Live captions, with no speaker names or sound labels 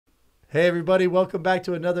Hey, everybody, welcome back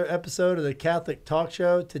to another episode of the Catholic Talk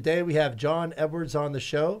Show. Today we have John Edwards on the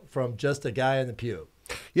show from Just a Guy in the Pew.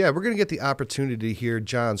 Yeah, we're going to get the opportunity to hear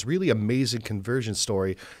John's really amazing conversion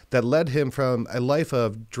story that led him from a life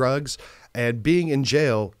of drugs and being in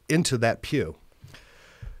jail into that pew.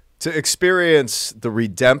 To experience the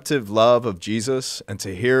redemptive love of Jesus and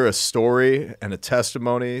to hear a story and a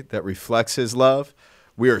testimony that reflects his love,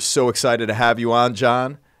 we are so excited to have you on,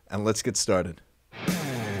 John, and let's get started.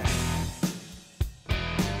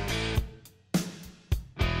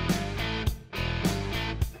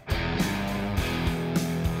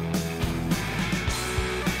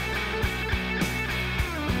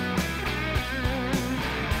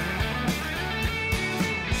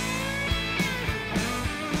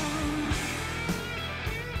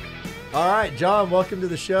 All right, John, welcome to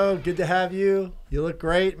the show. Good to have you. You look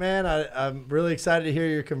great, man. I'm really excited to hear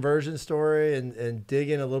your conversion story and dig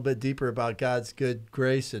in a little bit deeper about God's good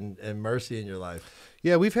grace and mercy in your life.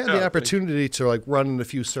 Yeah, we've had the opportunity to run in a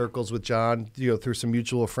few circles with John, through some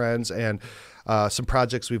mutual friends and some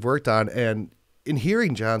projects we've worked on. And in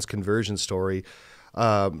hearing John's conversion story,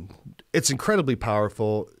 it's incredibly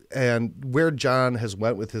powerful. And where John has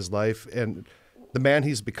went with his life and the man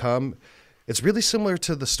he's become, it's really similar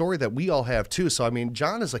to the story that we all have too. So, I mean,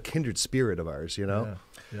 John is a kindred spirit of ours, Yeah.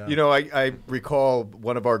 I recall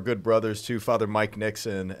one of our good brothers too, Father Mike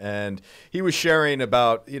Nixon, and he was sharing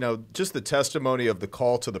about, just the testimony of the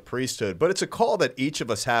call to the priesthood. But it's a call that each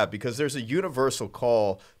of us have because there's a universal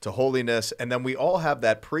call to holiness, and then we all have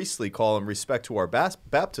that priestly call in respect to our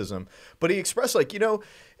baptism. But he expressed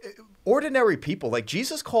ordinary people, like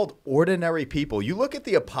Jesus called ordinary people. You look at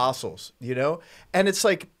the apostles, and it's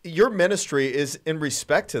like your ministry is in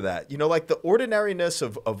respect to that. Like the ordinariness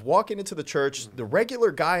of walking into the church, the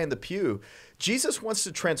regular guy in the pew. Jesus wants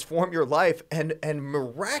to transform your life and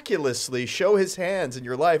miraculously show his hands in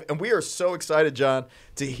your life. And we are so excited, John,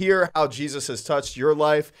 to hear how Jesus has touched your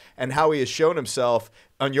life and how he has shown himself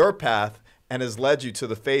on your path and has led you to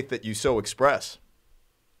the faith that you so express.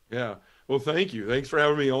 Yeah. Well, thank you. Thanks for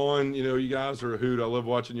having me on. You guys are a hoot. I love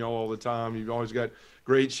watching y'all all the time. You've always got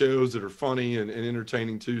great shows that are funny and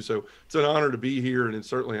entertaining too. So it's an honor to be here, and it's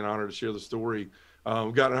certainly an honor to share the story.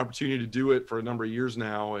 We've got an opportunity to do it for a number of years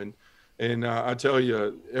now, and I tell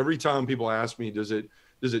you, every time people ask me, does it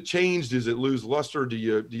change? Does it lose luster? Do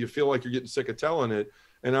you feel like you're getting sick of telling it?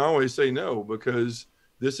 And I always say no, because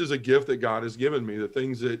this is a gift that God has given me. The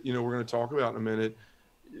things that we're going to talk about in a minute.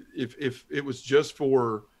 If it was just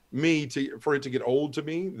for it to get old to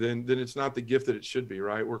me, then it's not the gift that it should be,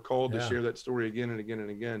 right? We're called to share that story again and again and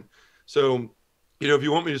again. So, if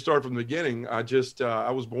you want me to start from the beginning, I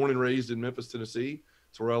was born and raised in Memphis, Tennessee.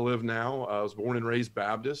 It's where I live now. I was born and raised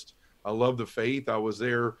Baptist. I love the faith. I was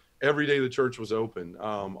there every day the church was open.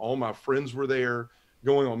 All my friends were there,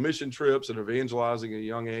 going on mission trips and evangelizing at a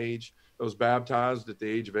young age. I was baptized at the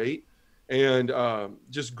age of 8 and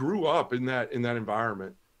just grew up in that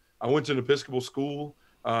environment. I went to an Episcopal school.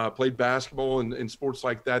 Played basketball and sports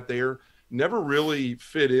like that there. Never really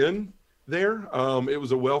fit in there. It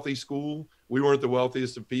was a wealthy school. We weren't the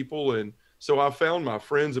wealthiest of people. And so I found my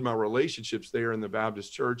friends and my relationships there in the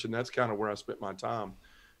Baptist church. And that's kind of where I spent my time.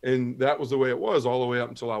 And that was the way it was all the way up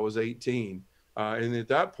until I was 18. And at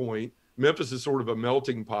that point, Memphis is sort of a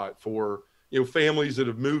melting pot for families that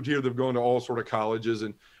have moved here. They've gone to all sort of colleges.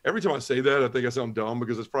 And every time I say that, I think I sound dumb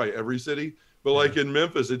because it's probably every city. But like in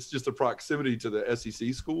Memphis, it's just the proximity to the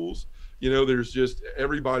SEC schools. There's just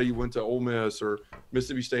everybody went to Ole Miss or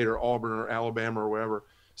Mississippi State or Auburn or Alabama or wherever.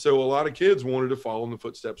 So a lot of kids wanted to follow in the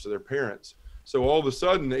footsteps of their parents. So all of a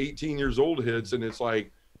sudden, 18 years old hits, and it's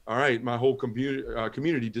like, all right, my whole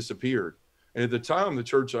community disappeared. And at the time, the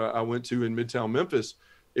church I went to in Midtown Memphis,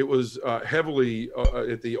 it was heavily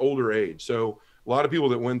at the older age. So a lot of people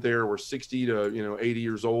that went there were 60 to 80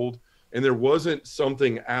 years old, and there wasn't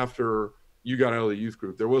something after you got out of the youth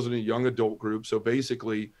group. There wasn't a young adult group. So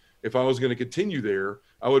basically, if I was going to continue there,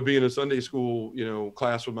 I would be in a Sunday school,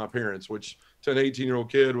 class with my parents, which to an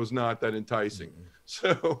 18-year-old kid was not that enticing.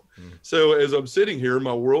 Mm-hmm. So as I'm sitting here,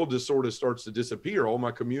 my world just sort of starts to disappear. All my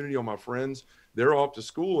community, all my friends, they're off to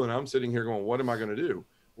school, and I'm sitting here going, what am I going to do?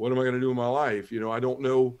 What am I going to do in my life? I don't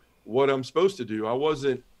know what I'm supposed to do. I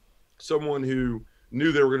wasn't someone who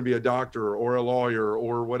knew they were going to be a doctor or a lawyer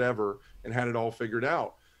or whatever and had it all figured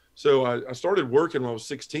out. So I started working when I was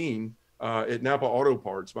 16 at Napa Auto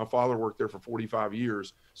Parts. My father worked there for 45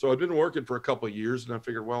 years. So I'd been working for a couple of years, and I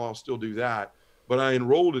figured, well, I'll still do that. But I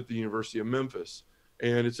enrolled at the University of Memphis,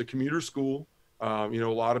 and it's a commuter school. A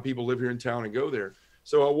lot of people live here in town and go there.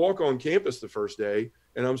 So I walk on campus the first day,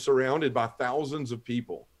 and I'm surrounded by thousands of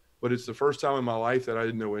people. But it's the first time in my life that I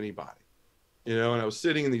didn't know anybody. you know, and I was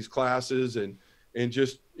sitting in these classes and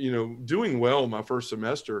just, you know, doing well my first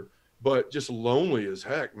semester, but just lonely as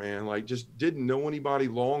heck, man. Like just didn't know anybody,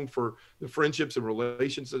 longed for the friendships and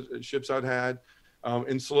relationships I'd had.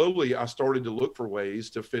 And slowly I started to look for ways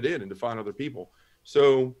to fit in and to find other people.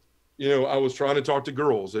 So, you know, I was trying to talk to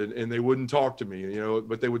girls and they wouldn't talk to me, you know,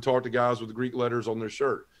 but they would talk to guys with Greek letters on their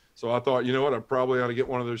shirt. So I thought, you know what, I probably ought to get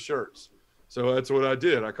one of those shirts. So that's what I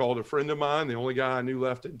did. I called a friend of mine, the only guy I knew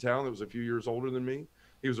left in town that was a few years older than me.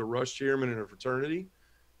 He was a rush chairman in a fraternity.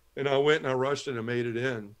 And I went and I rushed and I made it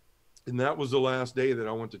in. And that was the last day that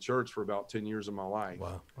I went to church for about 10 years of my life.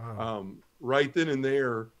 Wow. Right then and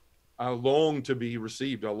there, I longed to be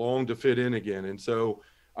received. I longed to fit in again. And so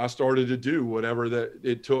I started to do whatever that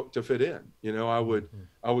it took to fit in. You know, I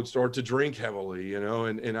would start to drink heavily, you know,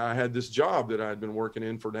 and I had this job that I had been working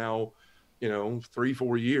in for now, you know,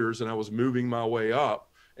 3-4 years, and I was moving my way up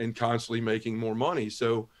and constantly making more money.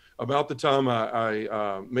 So about the time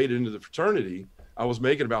I made it into the fraternity, I was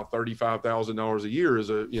making about $35,000 a year as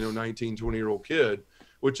a, you know, 19, 20-year-old kid,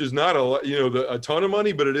 which is not a ton of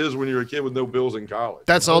money, but it is when you're a kid with no bills in college.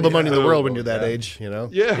 That's all the money in the world when you're that age, you know?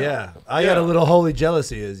 Yeah. I got a little holy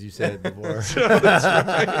jealousy, as you said before. So that's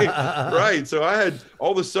right. Right. So I had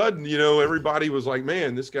all of a sudden, you know, everybody was like,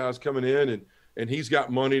 man, this guy's coming in and he's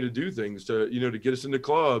got money to do things to, you know, to get us into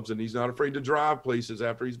clubs, and he's not afraid to drive places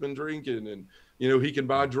after he's been drinking, and, you know, he can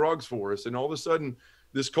buy drugs for us. And all of a sudden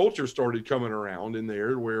this culture started coming around in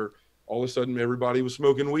there where all of a sudden everybody was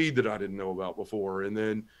smoking weed that I didn't know about before. And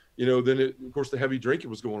then, you know, of course the heavy drinking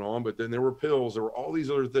was going on, but then there were pills, there were all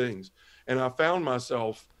these other things. And I found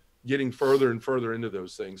myself getting further and further into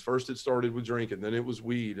those things. First it started with drinking, then it was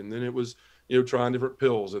weed, and then it was, you know, trying different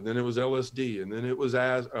pills, and then it was LSD, and then it was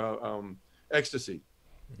ecstasy.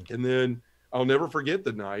 And then I'll never forget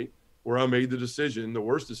the night where I made the decision, the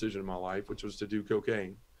worst decision of my life, which was to do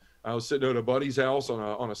cocaine. I was sitting at a buddy's house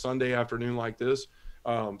on a Sunday afternoon like this.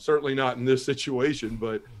 Certainly not in this situation,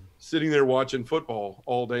 but sitting there watching football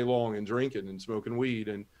all day long and drinking and smoking weed.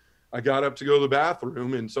 And I got up to go to the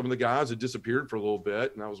bathroom, and some of the guys had disappeared for a little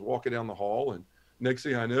bit. And I was walking down the hall, and next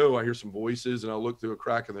thing I know, I hear some voices, and I look through a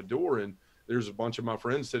crack in the door, and there's a bunch of my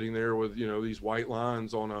friends sitting there with, you know, these white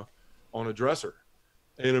lines on a dresser.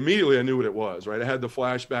 And immediately I knew what it was, right? I had the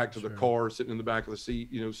flashback to the car, sitting in the back of the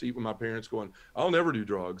seat with my parents going, I'll never do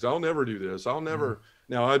drugs. I'll never do this. I'll never.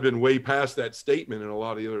 Now, I'd been way past that statement and a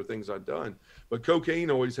lot of the other things I'd done, but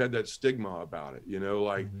cocaine always had that stigma about it, you know,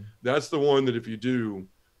 like that's the one that if you do,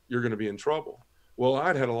 you're going to be in trouble. Well,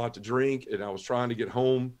 I'd had a lot to drink, and I was trying to get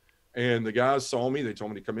home, and the guys saw me. They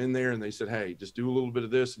told me to come in there, and they said, hey, just do a little bit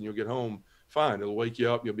of this and you'll get home fine. It'll wake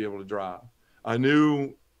you up. You'll be able to drive. I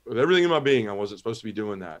knew with everything in my being, I wasn't supposed to be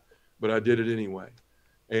doing that, but I did it anyway.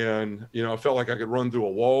 And, you know, I felt like I could run through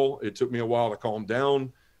a wall. It took me a while to calm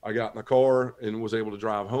down. I got in the car and was able to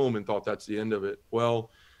drive home and thought that's the end of it. Well,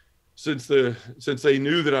 since they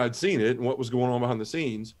knew that I'd seen it and what was going on behind the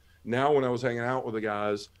scenes, now when I was hanging out with the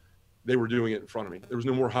guys, they were doing it in front of me. There was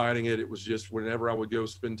no more hiding it. It was just whenever I would go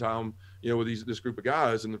spend time, you know, with this group of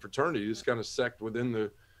guys in the fraternity, this kind of sect within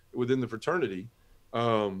the fraternity,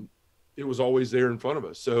 it was always there in front of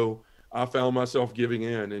us. So I found myself giving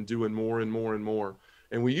in and doing more and more and more.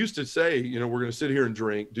 And we used to say, you know, we're going to sit here and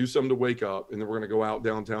drink, do something to wake up, and then we're going to go out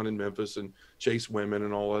downtown in Memphis and chase women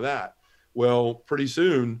and all of that. Well, pretty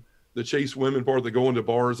soon the chase women part, the going to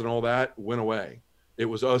bars and all that went away. It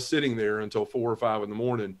was us sitting there until 4 or 5 in the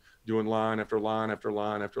morning doing line after line after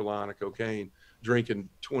line after line of cocaine, drinking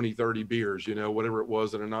 20, 30 beers, you know, whatever it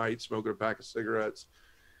was in a night, smoking a pack of cigarettes.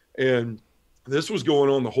 And this was going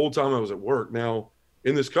on the whole time I was at work. Now,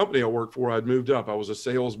 in this company I worked for, I'd moved up. I was a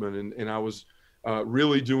salesman, and I was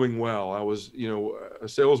really doing well. I was, you know, a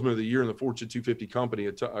salesman of the year in the Fortune 250 company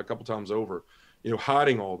a couple times over, you know,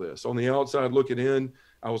 hiding all this. On the outside looking in,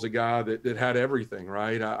 I was a guy that had everything,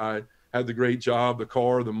 right? I had the great job, the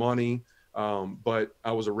car, the money, but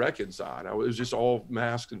I was a wreck inside. It was just all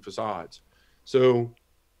masks and facades. So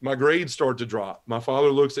my grades start to drop. My father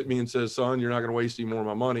looks at me and says, son, you're not going to waste any more of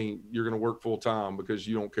my money. You're going to work full time because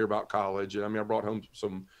you don't care about college. And I mean, I brought home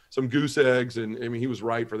some goose eggs, and I mean, he was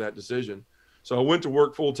right for that decision. So I went to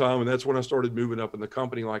work full time, and that's when I started moving up in the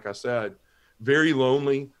company. Like I said, very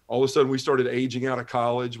lonely. All of a sudden we started aging out of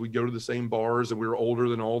college. We'd go to the same bars, and we were older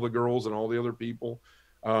than all the girls and all the other people.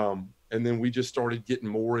 And then we just started getting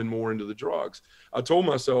more and more into the drugs. I told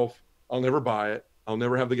myself, I'll never buy it. I'll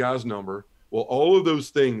never have the guy's number. Well, all of those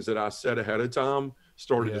things that I said ahead of time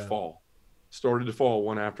started to fall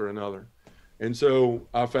one after another. And so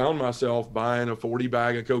I found myself buying a 40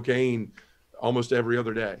 bag of cocaine almost every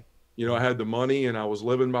other day. You know, I had the money, and I was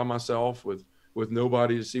living by myself with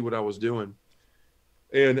nobody to see what I was doing.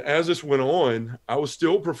 And as this went on, I was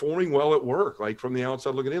still performing well at work. Like from the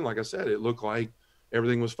outside looking in, like I said, it looked like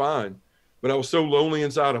everything was fine. But I was so lonely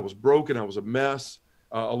inside. I was broken. I was a mess.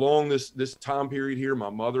 Along this time period here, my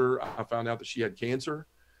mother, I found out that she had cancer.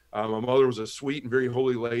 My mother was a sweet and very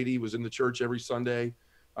holy lady, was in the church every Sunday.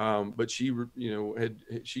 But she,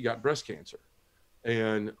 she got breast cancer.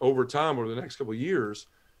 And over time, over the next couple of years,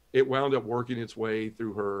 it wound up working its way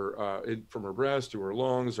through her, from her breast to her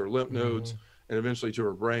lungs, her lymph nodes, and eventually to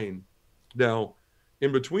her brain. Now,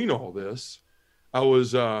 in between all this, I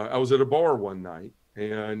was at a bar one night,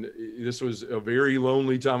 and this was a very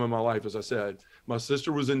lonely time in my life. As I said, my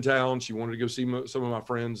sister was in town. She wanted to go see some of my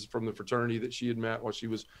friends from the fraternity that she had met while she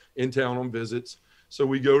was in town on visits. So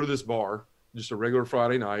we go to this bar, just a regular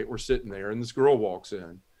Friday night. We're sitting there, and this girl walks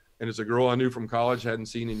in, and it's a girl I knew from college, hadn't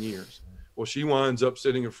seen in years. Well, she winds up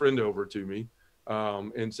sending a friend over to me,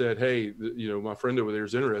 and said, "Hey, my friend over there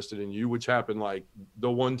is interested in you," which happened like the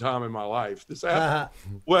one time in my life this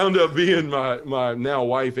happened. Wound up being my now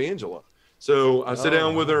wife, Angela. So I sit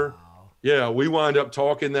down with her. Yeah, we wind up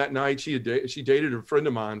talking that night. She dated a friend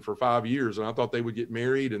of mine for 5 years, and I thought they would get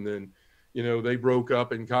married, and then, they broke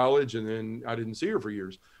up in college, and then I didn't see her for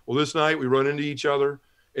years. Well, this night we run into each other.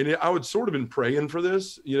 And I would sort of been praying for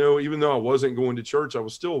this, even though I wasn't going to church, I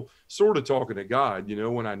was still sort of talking to God,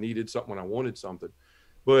 when I needed something, when I wanted something.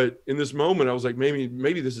 But in this moment, I was like,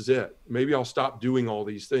 maybe this is it. Maybe I'll stop doing all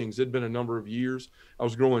these things. It'd been a number of years. I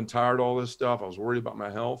was growing tired of all this stuff. I was worried about my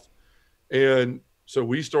health. And so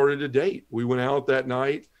we started a date. We went out that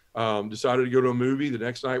night, decided to go to a movie. The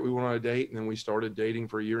next night we went on a date, and then we started dating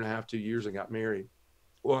for 1.5 2 years and got married.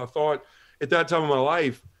 Well, I thought at that time of my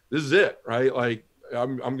life, this is it, right? Like,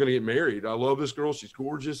 I'm going to get married. I love this girl. She's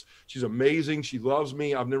gorgeous. She's amazing. She loves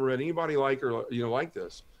me. I've never met anybody like her, like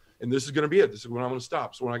this. And this is going to be it. This is when I'm going to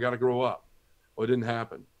stop. So when I got to grow up. Well, it didn't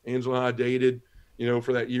happen. Angela and I dated,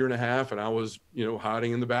 for that 1.5 years. And I was,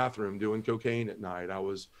 hiding in the bathroom, doing cocaine at night. I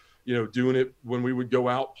was, doing it when we would go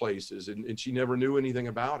out places, and she never knew anything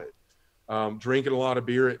about it. Drinking a lot of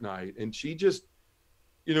beer at night. And she just,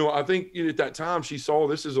 I think at that time she saw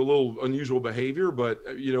this as a little unusual behavior, but,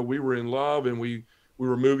 we were in love, and we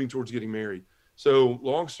were moving towards getting married. So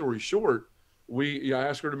long story short, I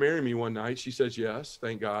asked her to marry me one night. She says yes,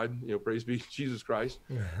 thank God, praise be Jesus Christ.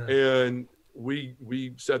 And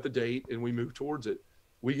we set the date, and we moved towards it.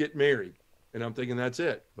 We get married, and I'm thinking that's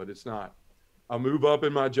it, but it's not. I move up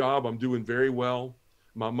in my job. I'm doing very well.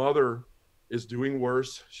 My mother is doing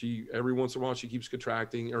worse. Every once in a while she keeps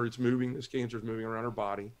contracting, or it's moving. This cancer is moving around her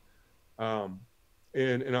body. And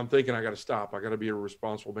I'm thinking, I got to stop. I got to be a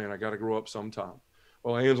responsible man. I got to grow up sometime.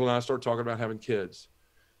 Well, Angela and I start talking about having kids.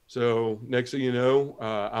 So next thing you know,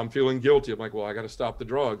 I'm feeling guilty. I'm like, well, I got to stop the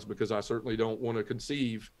drugs, because I certainly don't want to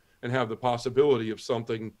conceive and have the possibility of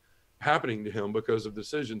something happening to him because of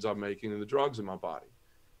decisions I'm making and the drugs in my body.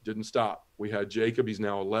 Didn't stop. We had Jacob. He's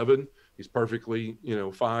now 11. He's perfectly,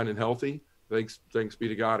 fine and healthy. Thanks be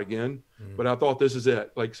to God again. But I thought, this is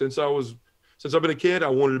it. Like, since I've been a kid, I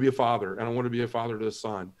wanted to be a father, and I wanted to be a father to a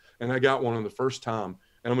son. And I got one on the first time,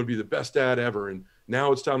 and I'm going to be the best dad ever. And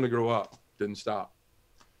now it's time to grow up. Didn't stop.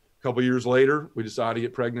 A couple years later, we decided to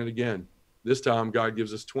get pregnant again. This time, God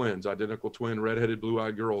gives us twins, identical twin, redheaded,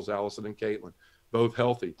 blue-eyed girls, Allison and Caitlin, both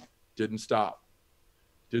healthy. Didn't stop.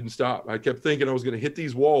 I kept thinking I was going to hit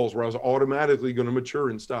these walls where I was automatically going to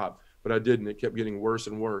mature and stop, but I didn't. It kept getting worse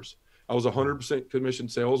and worse. I was a 100% commission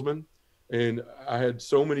salesman, and I had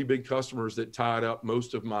so many big customers that tied up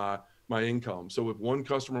most of my income. So if one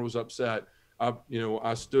customer was upset,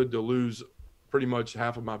 I stood to lose pretty much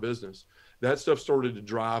half of my business. That stuff started to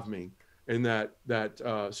drive me, and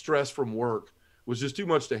that stress from work was just too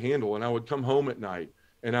much to handle. And I would come home at night,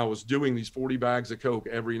 and I was doing these 40 bags of Coke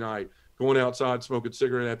every night, going outside, smoking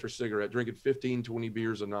cigarette after cigarette, drinking 15, 20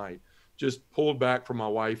 beers a night, just pulled back from my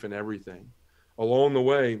wife and everything. Along the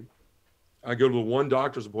way, I go to the one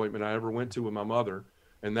doctor's appointment I ever went to with my mother,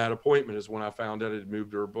 and that appointment is when I found out it had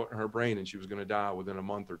moved her brain, and she was going to die within a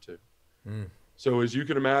month or two. So as you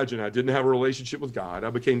can imagine, I didn't have a relationship with God.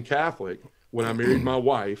 I became Catholic when I married my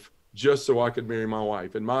wife, just so I could marry my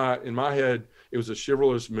wife. In my head, it was a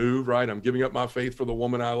chivalrous move, right? I'm giving up my faith for the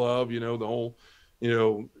woman I love, the whole,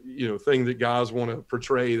 thing that guys want to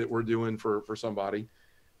portray that we're doing for somebody.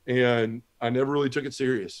 And I never really took it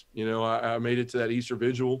serious. I made it to that Easter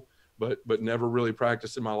vigil, but never really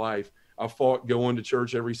practiced in my life. I fought going to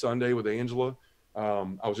church every Sunday with Angela.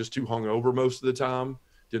 I was just too hungover most of the time.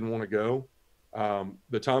 Didn't want to go.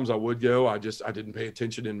 The times I would go, I didn't pay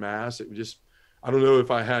attention in mass. It was just, I don't know if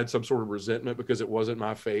I had some sort of resentment because it wasn't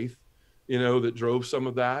my faith, that drove some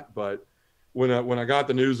of that. But when I got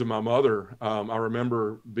the news of my mother, I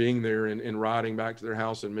remember being there and riding back to their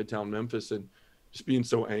house in Midtown Memphis and just being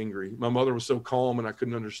so angry. My mother was so calm and I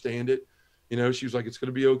couldn't understand it. You know, she was like, it's going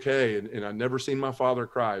to be okay. And I'd never seen my father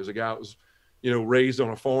cry. He was a guy that was, you know, raised on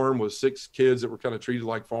a farm with 6 kids that were kind of treated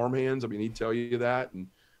like farmhands. I mean, he'd tell you that, and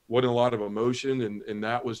wasn't a lot of emotion. And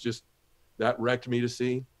that was just, that wrecked me to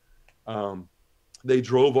see. They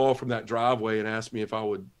drove off from that driveway and asked me if I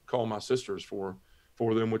would call my sisters for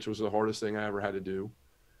them, which was the hardest thing I ever had to do.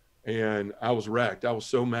 And I was wrecked. I was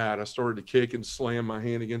so mad. I started to kick and slam my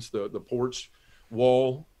hand against the porch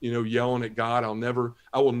wall, you know, yelling at God,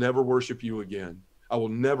 I will never worship you again. I will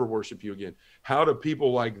never worship you again. How do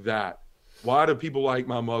people like that? Why do people like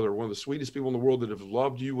my mother, one of the sweetest people in the world that have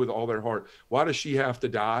loved you with all their heart, why does she have to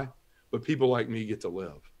die, but people like me get to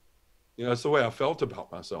live? You know, that's the way I felt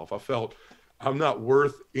about myself. I felt I'm not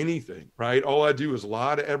worth anything, right? All I do is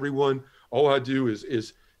lie to everyone. All I do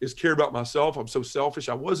is care about myself. I'm so selfish.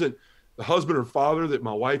 I wasn't the husband or father that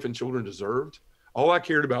my wife and children deserved. All I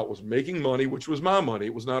cared about was making money, which was my money.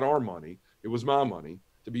 It was not our money. It was my money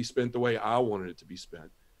to be spent the way I wanted it to be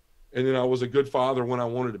spent. And then I was a good father when I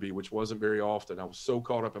wanted to be, which wasn't very often. I was so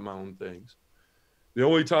caught up in my own things. The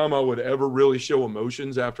only time I would ever really show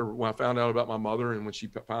emotions after when I found out about my mother and when she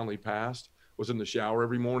finally passed was in the shower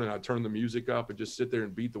every morning. I'd turn the music up and just sit there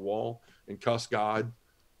and beat the wall and cuss God,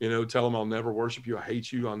 you know, tell him I'll never worship you. I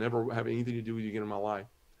hate you. I'll never have anything to do with you again in my life.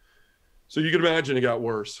 So you can imagine it got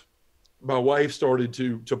worse. My wife started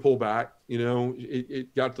to pull back. You know,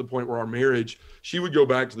 it got to the point where our marriage, she would go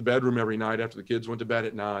back to the bedroom every night after the kids went to bed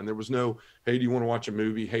at 9. There was no, hey, do you want to watch a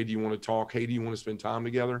movie? Hey, do you want to talk? Hey, do you want to spend time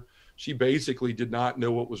together? She basically did not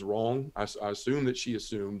know what was wrong. I assumed that she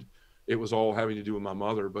assumed it was all having to do with my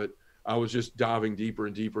mother, but I was just diving deeper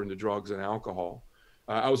and deeper into drugs and alcohol.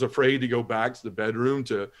 I was afraid to go back to the bedroom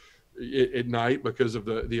at night because of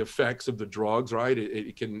the effects of the drugs, right?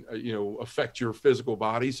 It can, you know, affect your physical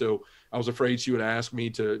body. So I was afraid she would ask me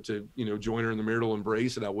to, you know, join her in the marital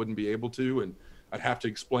embrace and I wouldn't be able to, and I'd have to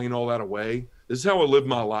explain all that away. This is how I lived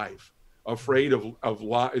my life, afraid of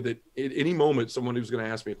that at any moment, someone who was going to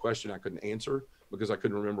ask me a question I couldn't answer because I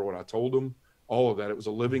couldn't remember what I told them, all of that. It was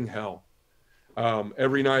a living hell.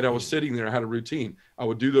 Every night I was sitting there, I had a routine. I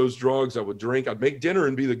would do those drugs. I would drink. I'd make dinner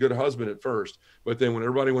and be the good husband at first. But then when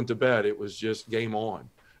everybody went to bed, it was just game on.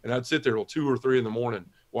 And I'd sit there till 2 or 3 in the morning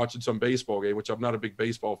watching some baseball game, which I'm not a big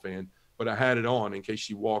baseball fan, but I had it on in case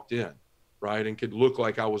she walked in, right? And could look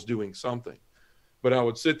like I was doing something. But I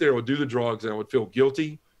would sit there, I would do the drugs, and I would feel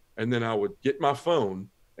guilty. And then I would get my phone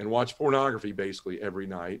and watch pornography basically every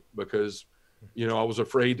night because, you know, I was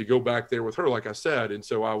afraid to go back there with her, like I said. And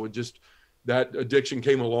so I would just, that addiction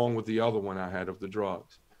came along with the other one I had of the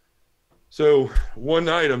drugs. So one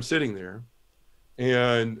night I'm sitting there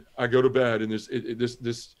and I go to bed, and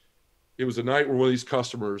it was a night where one of these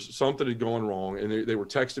customers, something had gone wrong, and they were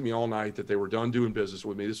texting me all night that they were done doing business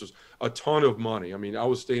with me. This was a ton of money. I mean, I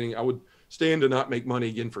would stand to not make money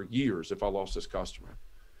again for years if I lost this customer.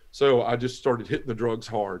 So I just started hitting the drugs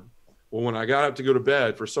hard. Well, when I got up to go to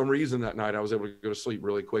bed, for some reason that night, I was able to go to sleep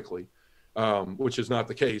really quickly. Which is not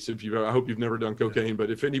the case. I hope you've never done cocaine, but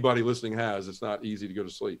if anybody listening has, it's not easy to go to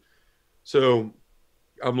sleep. So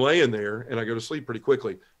I'm laying there and I go to sleep pretty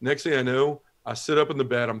quickly. Next thing I know, I sit up in the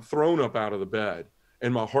bed, I'm thrown up out of the bed,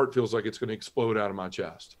 and my heart feels like it's going to explode out of my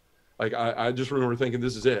chest. Like I just remember thinking,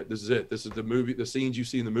 this is it. This is it. This is the movie, the scenes you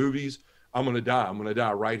see in the movies. I'm going to die. I'm going to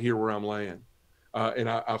die right here where I'm laying. And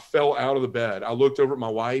I fell out of the bed. I looked over at my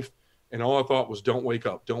wife, and all I thought was, don't wake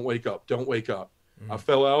up, don't wake up, don't wake up. I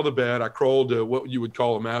fell out of the bed. I crawled to what you would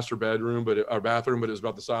call a master bedroom, but our bathroom, but it was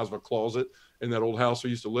about the size of a closet in that old house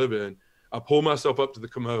we used to live in. I pulled myself up to the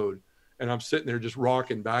commode, and I'm sitting there just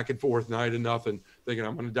rocking back and forth night and nothing, thinking,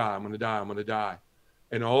 I'm going to die, I'm going to die, I'm going to die.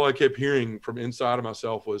 And all I kept hearing from inside of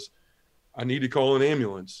myself was, I need to call an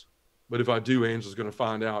ambulance. But if I do, Angela's going to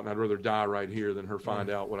find out, and I'd rather die right here than her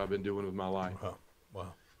find out what I've been doing with my life.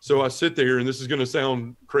 Wow. So I sit there, and this is going to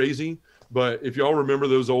sound crazy, but if y'all remember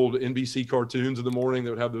those old NBC cartoons in the morning that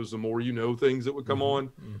would have those "the more you know" things that would come on,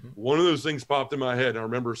 one of those things popped in my head. And I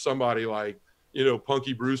remember somebody like, you know,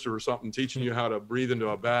 Punky Brewster or something teaching you how to breathe into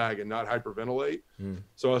a bag and not hyperventilate.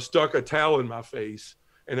 So I stuck a towel in my face,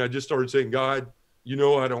 and I just started saying, God, you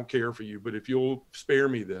know I don't care for you, but if you'll spare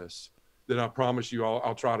me this, then I promise you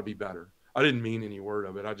I'll try to be better. I didn't mean any word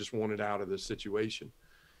of it. I just wanted out of this situation.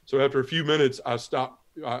 So after a few minutes, I stopped.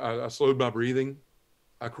 I slowed my breathing.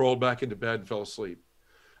 I crawled back into bed and fell asleep.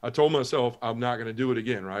 I told myself I'm not going to do it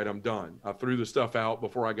again, right? I'm done. I threw the stuff out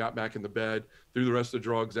before I got back in the bed, threw the rest of the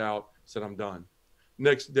drugs out, said I'm done.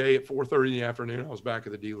 Next day at 4:30 in the afternoon, I was back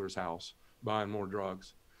at the dealer's house buying more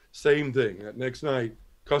drugs. Same thing. That next night,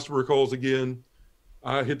 Customer calls again.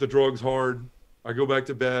 I hit the drugs hard. I go back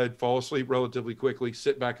to bed, fall asleep relatively quickly,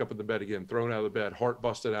 sit back up in the bed again, thrown out of the bed, heart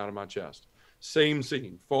busted out of my chest. Same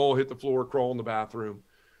scene, fall, hit the floor, crawl in the bathroom.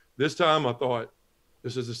 This time I thought,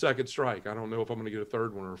 this is the second strike. I don't know if I'm going to get a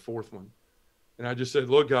third one or a fourth one. And I just said,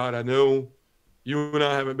 look, God, I know you and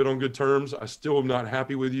I haven't been on good terms. I still am not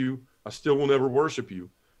happy with you. I still will never worship you.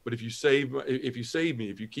 But if you save me,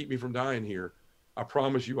 if you keep me from dying here, I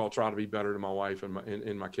promise you I'll try to be better to my wife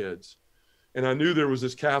and my kids. And I knew there was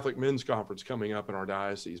this Catholic men's conference coming up in our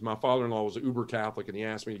diocese. My father-in-law was uber Catholic, and he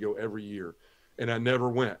asked me to go every year. And I never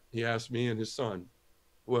went. He asked me and his son.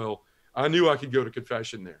 Well, I knew I could go to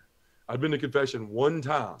confession there. I'd been to confession one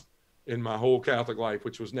time in my whole Catholic life,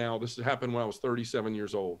 which was this happened when I was 37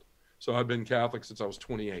 years old. So I've been Catholic since I was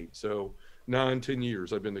 28. So 9-10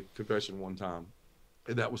 years I've been to confession one time.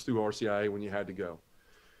 And that was through RCIA when you had to go.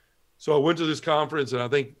 So I went to this conference, and I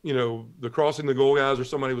think, the Crossing the Goal guys or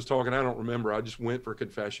somebody was talking. I don't remember. I just went for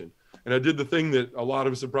confession. And I did the thing that a lot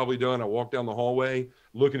of us have probably done. I walked down the hallway,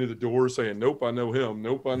 looking at the door, saying, nope, I know him.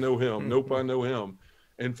 Nope, I know him. Nope, I know him.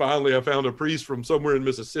 And finally, I found a priest from somewhere in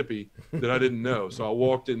Mississippi that I didn't know. So I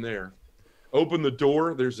walked in there, opened the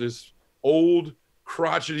door. There's this old,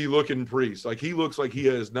 crotchety looking priest. Like, he looks like he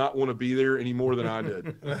does not want to be there any more than I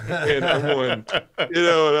did. And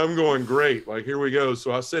I'm going, great. Like, here we go.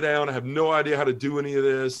 So I sit down. I have no idea how to do any of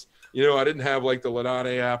this. I didn't have like the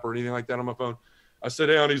Laudate app or anything like that on my phone. I sit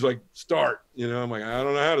down. He's like, start. I'm like, I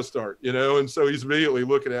don't know how to start. And so he's immediately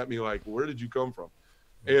looking at me like, where did you come from?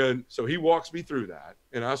 And so he walks me through that.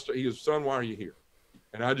 And he goes, son, why are you here?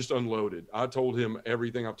 And I just unloaded. I told him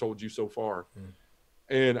everything I've told you so far.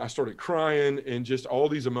 And I started crying, and just all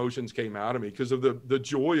these emotions came out of me because of the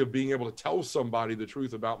joy of being able to tell somebody the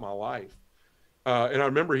truth about my life. And I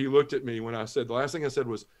remember he looked at me when I said, the last thing I said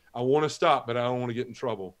was, I want to stop, but I don't want to get in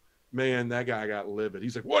trouble. Man, that guy got livid.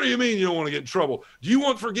 He's like, what do you mean you don't want to get in trouble? Do you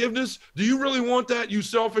want forgiveness? Do you really want that, you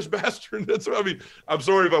selfish bastard? That's what I mean. I'm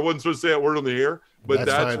sorry if I wasn't supposed to say that word on the air, but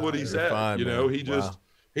that's what he said. Fine,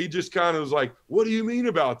 He just kind of was like, what do you mean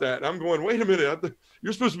about that? And I'm going, wait a minute.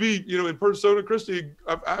 You're supposed to be, in Persona Christi.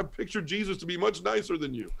 I pictured Jesus to be much nicer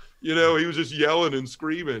than you. He was just yelling and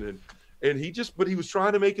screaming. But he was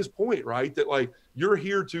trying to make his point, right? That like, you're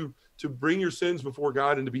here to bring your sins before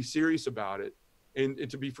God and to be serious about it and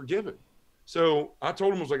to be forgiven. So I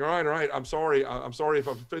told him, I was like, all right. I'm sorry. I'm sorry if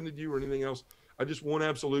I've offended you or anything else. I just want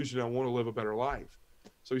absolution. I want to live a better life.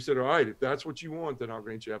 So he said, all right, if that's what you want, then I'll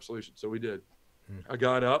grant you absolution. So we did. I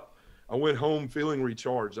got up. I went home feeling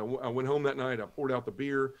recharged. I went home that night. I poured out the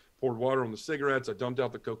beer, poured water on the cigarettes. I dumped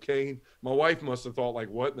out the cocaine. My wife must have thought, like,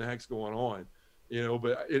 what in the heck's going on?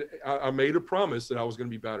 But I made a promise that I was going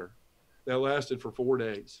to be better. That lasted for 4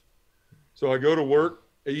 days. So I go to work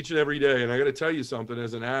each and every day. And I got to tell you something,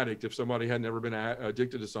 as an addict, if somebody had never been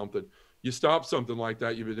addicted to something, you stop something like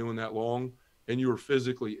that, you've been doing that long, and you were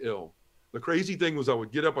physically ill. The crazy thing was I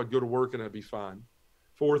would get up, I'd go to work, and I'd be fine.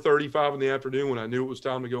 4:35 in the afternoon, when I knew it was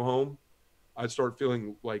time to go home, I'd start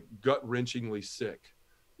feeling like gut-wrenchingly sick.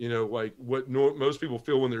 Like what most people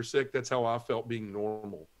feel when they're sick, that's how I felt being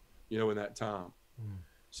normal, in that time.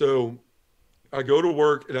 So I go to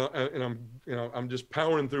work, and I'm just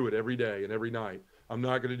powering through it every day and every night. I'm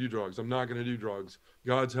not going to do drugs. I'm not going to do drugs.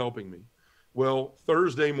 God's helping me. Well,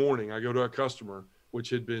 Thursday morning, I go to a customer,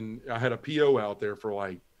 I had a PO out there for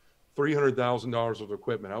like $300,000 of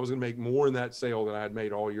equipment. I was going to make more in that sale than I had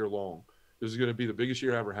made all year long. This is going to be the biggest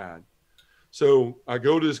year I ever had. So I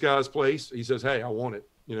go to this guy's place. He says, hey, I want it.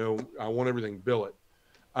 I want everything, bill it.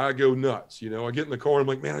 I go nuts. I get in the car. I'm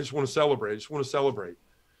like, man, I just want to celebrate.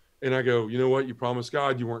 And I go, you know what? You promised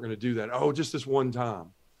God you weren't going to do that. Oh, just this one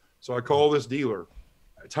time. So I call this dealer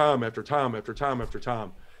time after time after time after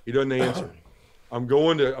time. He doesn't answer. I'm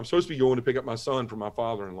supposed to be going to pick up my son from my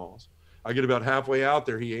father-in-law's. I get about halfway out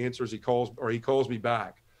there. He answers. He calls me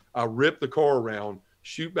back. I rip the car around,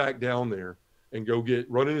 shoot back down there, and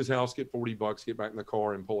run in his house, get $40, get back in the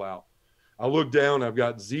car, and pull out. I look down. I've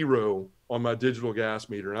got 0 on my digital gas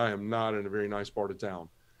meter, and I am not in a very nice part of town.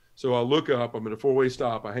 So I look up. I'm at a 4-way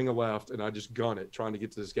stop. I hang a left, and I just gun it, trying to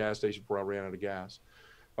get to this gas station before I ran out of gas.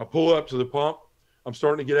 I pull up to the pump. I'm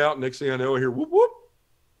starting to get out. Next thing I know, I hear whoop whoop.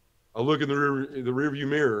 I look in the rearview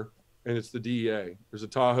mirror, and it's the DEA. There's a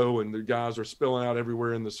Tahoe, and the guys are spilling out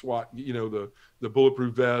everywhere in the SWAT, the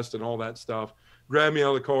bulletproof vest and all that stuff. Grab me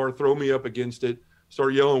out of the car, throw me up against it,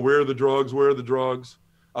 start yelling, where are the drugs? Where are the drugs?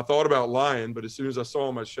 I thought about lying, but as soon as I saw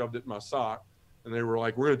them, I shoved it in my sock. And they were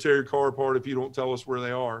like, we're going to tear your car apart if you don't tell us where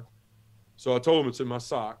they are. So I told them it's in my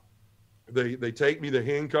sock. They take me, they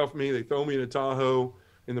handcuff me, they throw me in a Tahoe.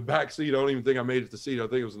 In the back seat, I don't even think I made it to the seat. I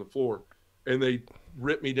think it was on the floor. And they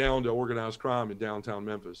ripped me down to organized crime in downtown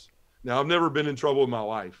Memphis. Now, I've never been in trouble in my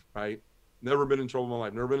life, right? Never been in trouble in my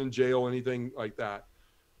life. Never been in jail, anything like that.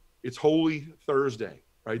 It's Holy Thursday,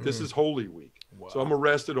 right? This is Holy Week. Wow. So I'm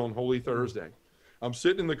arrested on Holy Thursday. I'm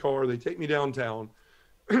sitting in the car. They take me downtown.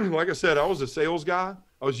 Like I said, I was a sales guy.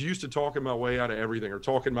 I was used to talking my way out of everything or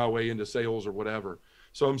talking my way into sales or whatever.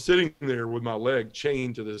 So I'm sitting there with my leg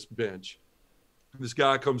chained to this bench. This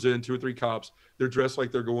guy comes in, 2 or 3 cops. They're dressed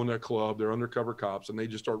like they're going to a club. They're undercover cops, and they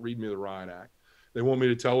just start reading me the riot act. They want me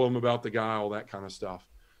to tell them about the guy, all that kind of stuff.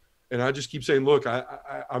 And I just keep saying, look,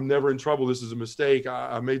 I'm never in trouble. This is a mistake.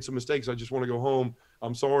 I made some mistakes. I just want to go home.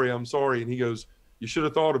 I'm sorry. I'm sorry. And he goes, you should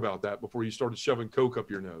have thought about that before you started shoving coke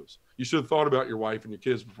up your nose. You should have thought about your wife and your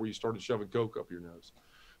kids before you started shoving coke up your nose.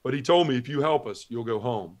 But he told me, if you help us, you'll go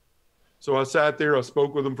home. So I sat there. I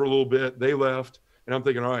spoke with them for a little bit. They left. And I'm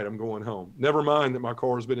thinking, all right, I'm going home. Never mind that my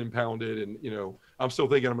car has been impounded. And, you know, I'm still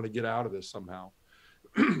thinking I'm going to get out of this somehow.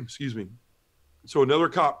 Excuse me. So another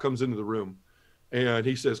cop comes into the room and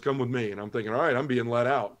he says, come with me. And I'm thinking, all right, I'm being let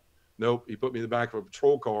out. Nope. He put me in the back of a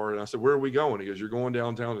patrol car. And I said, where are we going? He goes, you're going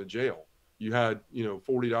downtown to jail. You had, you know,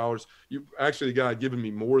 $40. You actually, the guy had given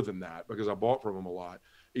me more than that because I bought from him a lot.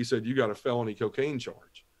 He said, you got a felony cocaine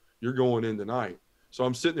charge. You're going in tonight. So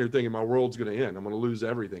I'm sitting there thinking my world's going to end. I'm going to lose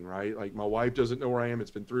everything, right? Like my wife doesn't know where I am. It's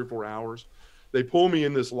been 3 or 4 hours. They pull me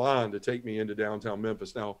in this line to take me into downtown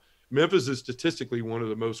Memphis. Now, Memphis is statistically one of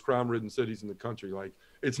the most crime-ridden cities in the country. Like,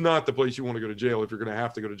 it's not the place you want to go to jail if you're going to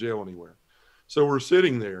have to go to jail anywhere. So we're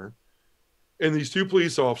sitting there, and these 2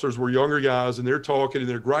 police officers were younger guys, and they're talking and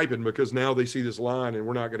they're griping because now they see this line and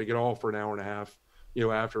we're not going to get off for an hour and a half, you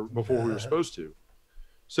know, before we were supposed to.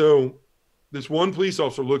 So this one police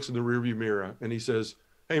officer looks in the rearview mirror and he says,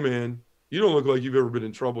 hey man, you don't look like you've ever been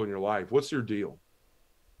in trouble in your life. What's your deal?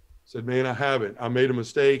 I said, man, I haven't. I made a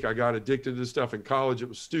mistake. I got addicted to this stuff in college. It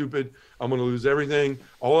was stupid. I'm going to lose everything.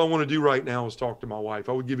 All I want to do right now is talk to my wife.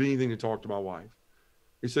 I would give anything to talk to my wife.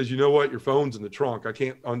 He says, you know what? Your phone's in the trunk. I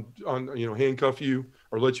can't handcuff you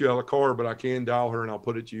or let you out of the car, but I can dial her and I'll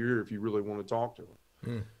put it to your ear if you really want to talk to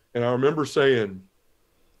her. And I remember saying,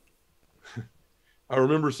 I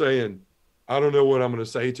don't know what I'm going to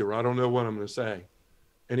say to her. I don't know what I'm going to say.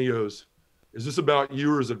 And he goes, is this about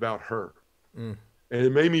you or is it about her? And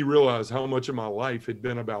it made me realize how much of my life had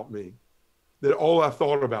been about me, that all I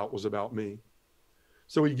thought about was about me.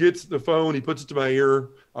 So he gets the phone, he puts it to my ear.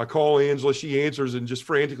 I call Angela, she answers and just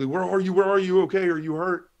frantically, where are you? Where are you? Okay. Are you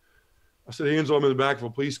hurt? I said, Angela, I'm in the back of a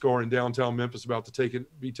police car in downtown Memphis about to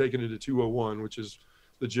be taken into 201, which is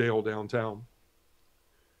the jail downtown.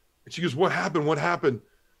 And she goes, what happened? What happened?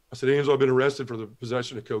 I said, Angela, I've been arrested for the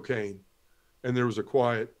possession of cocaine. And there was a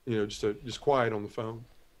quiet, just quiet on the phone.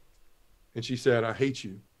 And she said, I hate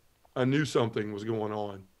you. I knew something was going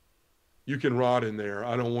on. You can rot in there.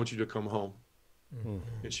 I don't want you to come home.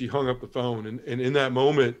 And she hung up the phone. And in that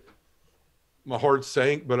moment, my heart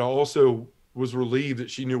sank, but I also was relieved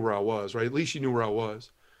that she knew where I was, right? At least she knew where I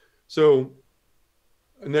was. So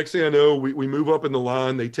next thing I know, we move up in the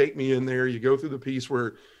line. They take me in there. You go through the piece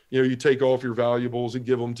where, you take off your valuables and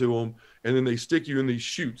give them to them. And then they stick you in these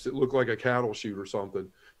chutes that look like a cattle chute or something.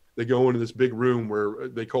 They go into this big room where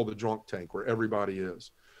they call the drunk tank, where everybody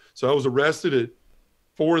is. So I was arrested at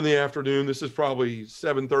 4 p.m. This is probably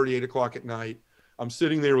 7:30, 8 o'clock at night. I'm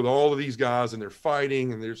sitting there with all of these guys and they're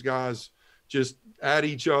fighting and there's guys just at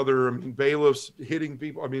each other. I mean, bailiffs hitting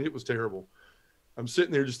people. I mean, it was terrible. I'm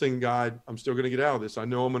sitting there just thinking, God, I'm still going to get out of this. I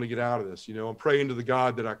know I'm going to get out of this. I'm praying to the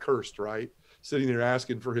God that I cursed, right? Sitting there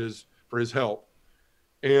asking for his help.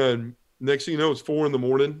 And next thing you know, it's 4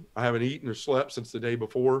 a.m. I haven't eaten or slept since the day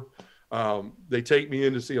before. They take me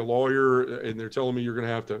in to see a lawyer and they're telling me you're going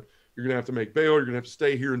to have to make bail. You're going to have to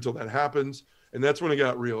stay here until that happens. And that's when it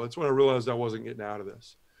got real. That's when I realized I wasn't getting out of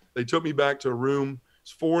this. They took me back to a room.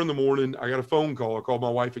 It's 4 a.m. I got a phone call. I called my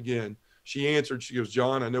wife again. She answered. She goes,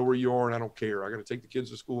 John, I know where you are and I don't care. I got to take the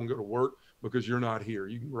kids to school and go to work because you're not here.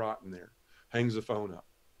 You can rot in there. Hangs the phone up.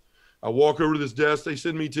 I walk over to this desk they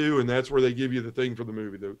send me to, and that's where they give you the thing for the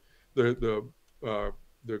movie,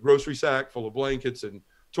 the grocery sack full of blankets and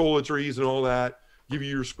toiletries and all that, give you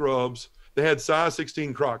your scrubs. They had size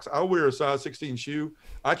 16 Crocs. I wear a size 16 shoe.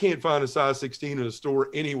 I can't find a size 16 in a store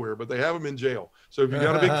anywhere, but they have them in jail. So if you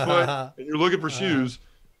got a big foot and you're looking for shoes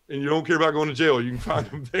and you don't care about going to jail, you can find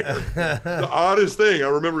them there. The oddest thing, I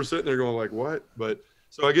remember sitting there going like, what? But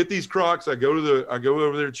so I get these Crocs, I go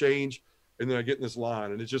over there, change, and then I get in this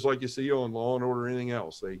line, and it's just like you see on Law and Order or anything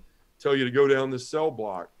else. They tell you to go down this cell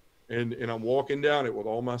block, and I'm walking down it with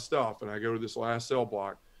all my stuff, and I go to this last cell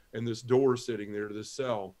block, and this door sitting there to this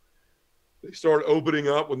cell. they start opening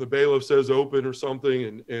up when the bailiff says open or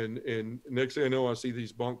something. And next thing I know, I see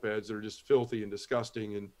these bunk beds that are just filthy and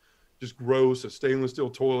disgusting and just gross, a stainless steel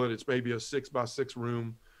toilet. It's maybe a 6x6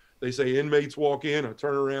 room. They say inmates walk in. I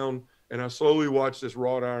turn around and I slowly watch this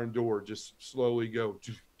wrought iron door just slowly go,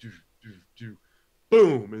 doo, doo, doo, doo,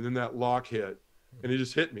 boom. And then that lock hit, and it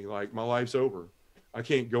just hit me like my life's over. I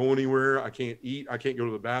can't go anywhere. I can't eat. I can't go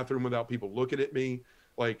to the bathroom without people looking at me.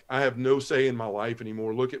 Like, I have no say in my life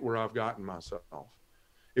anymore. Look at where I've gotten myself.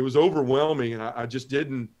 It was overwhelming, and I just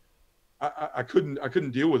didn't. I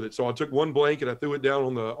couldn't deal with it. So I took one blanket, I threw it down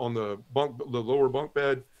on the lower bunk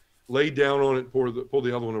bed, laid down on it, pulled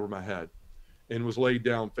the other one over my head, and was laid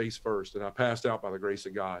down face first. And I passed out by the grace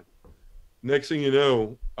of God. Next thing you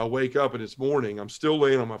know, I wake up and it's morning. I'm still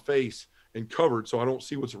laying on my face and covered, so I don't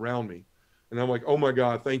see what's around me. And I'm like, oh my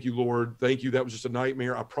God, thank you, Lord. Thank you. That was just a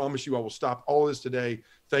nightmare. I promise you I will stop all this today.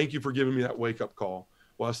 Thank you for giving me that wake-up call.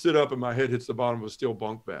 Well, I sit up and my head hits the bottom of a steel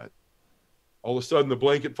bunk bed. All of a sudden, the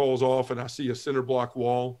blanket falls off and I see a cinder block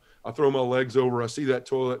wall. I throw my legs over. I see that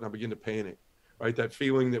toilet and I begin to panic, right? That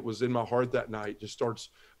feeling that was in my heart that night just starts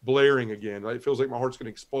blaring again. Right? It feels like my heart's going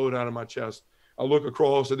to explode out of my chest. I look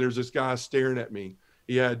across and there's this guy staring at me.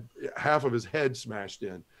 He had half of his head smashed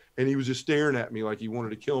in. And he was just staring at me like he wanted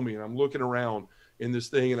to kill me. And I'm looking around in this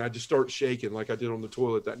thing, and I just start shaking like I did on the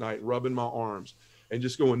toilet that night, rubbing my arms and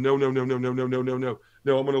just going, no, no, no, no, no, no, no, no, no.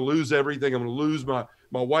 No, I'm going to lose everything. I'm going to lose my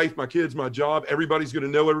wife, my kids, my job. Everybody's going to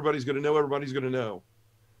know. Everybody's going to know. Everybody's going to know.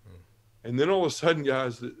 And then all of a sudden,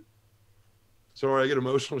 guys, sorry, I get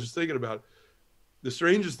emotional just thinking about it. The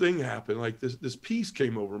strangest thing happened. Like this peace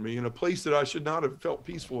came over me in a place that I should not have felt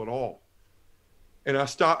peaceful at all. And I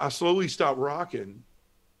slowly stopped rocking.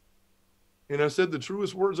 And I said the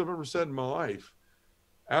truest words I've ever said in my life.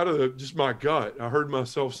 Out of just my gut, I heard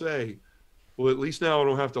myself say, well, at least now I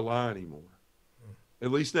don't have to lie anymore.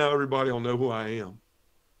 At least now everybody will know who I am.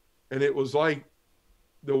 And it was like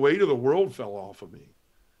the weight of the world fell off of me.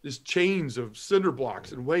 This chains of cinder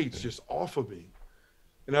blocks and weights just off of me.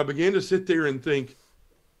 And I began to sit there and think,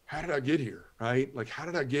 how did I get here, right? Like, how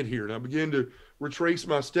did I get here? And I began to retrace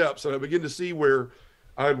my steps, and I began to see where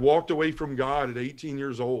I had walked away from God at 18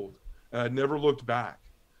 years old. I never looked back,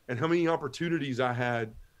 and how many opportunities I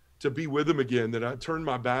had to be with him again that I turned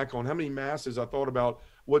my back on, how many masses I thought about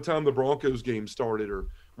what time the Broncos game started or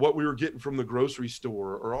what we were getting from the grocery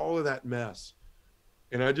store or all of that mess.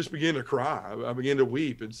 And I just began to cry. I began to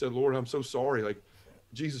weep and said, Lord, I'm so sorry. Like,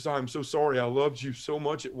 Jesus, I'm so sorry. I loved you so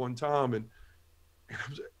much at one time. And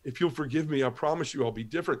if you'll forgive me, I promise you I'll be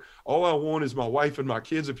different. All I want is my wife and my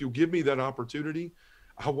kids. If you'll give me that opportunity,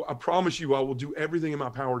 I promise you I will do everything in my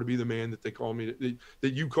power to be the man that they call me,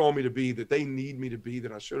 that you call me to be, that they need me to be,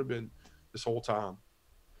 that I should have been this whole time.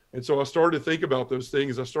 And so I started to think about those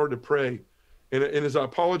things. I started to pray. And as I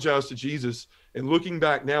apologized to Jesus, and looking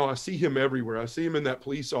back now, I see him everywhere. I see him in that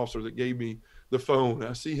police officer that gave me the phone.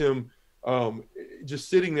 I see him just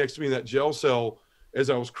sitting next to me in that jail cell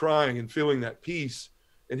as I was crying and feeling that peace.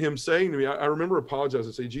 And him saying to me, I remember apologizing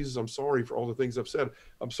and saying, Jesus, I'm sorry for all the things I've said.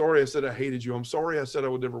 I'm sorry I said I hated you. I'm sorry I said I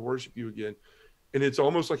would never worship you again. And it's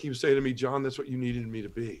almost like he was saying to me, John, that's what you needed me to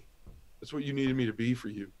be. That's what you needed me to be for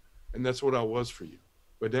you. And that's what I was for you.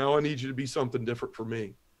 But now I need you to be something different for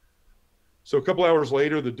me. So a couple hours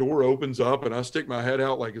later, the door opens up and I stick my head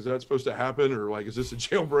out like, is that supposed to happen? Or like, is this a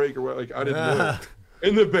jailbreak or what? Like, I didn't know.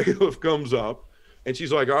 And the bailiff comes up. And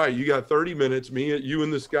she's like, all right, you got 30 minutes. You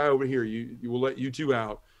and this guy over here, you will let you two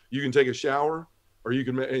out. You can take a shower or you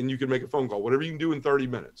can make a phone call, whatever you can do in 30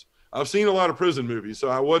 minutes. I've seen a lot of prison movies, so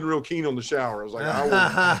I wasn't real keen on the shower. I was like,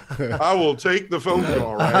 I will take the phone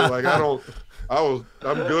call, right? Like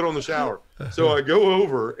I'm good on the shower. So I go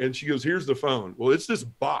over and she goes, here's the phone. Well, it's this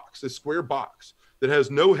box, this square box that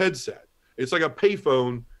has no headset. It's like a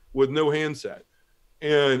payphone with no handset.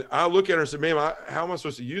 And I look at her and said, ma'am, how am I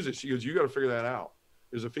supposed to use it? She goes, you got to figure that out.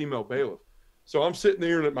 There's a female bailiff. So I'm sitting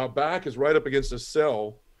there and my back is right up against a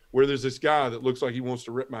cell where there's this guy that looks like he wants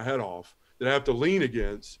to rip my head off that I have to lean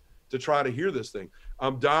against to try to hear this thing.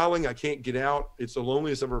 I'm dialing. I can't get out. It's the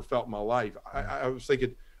loneliest I've ever felt in my life. I was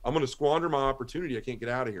thinking, I'm going to squander my opportunity. I can't get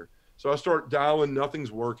out of here. So I start dialing.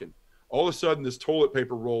 Nothing's working. All of a sudden, this toilet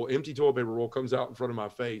paper roll, empty toilet paper roll comes out in front of my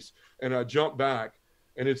face. And I jump back.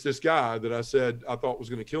 And it's this guy that I said I thought was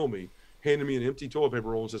going to kill me, handed me an empty toilet paper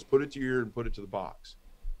roll and says, put it to your ear and put it to the box.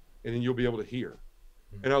 And then you'll be able to hear.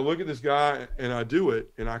 And I look at this guy and I do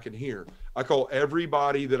it and I can hear. I call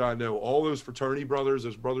everybody that I know, all those fraternity brothers,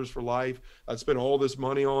 those brothers for life, I'd spent all this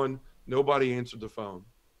money on. Nobody answered the phone.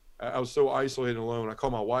 I was so isolated and alone. I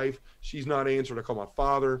call my wife. She's not answered. I call my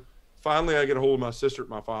father. finally I get a hold of my sister at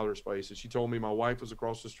my father's place, and she told me my wife was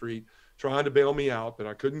across the street trying to bail me out, that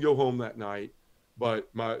I couldn't go home that night, but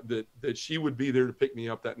that she would be there to pick me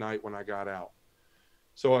up that night when I got out.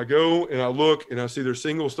 So I go and I look and I see there's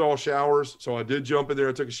single stall showers. So I did jump in there.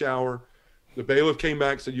 I took a shower. The bailiff came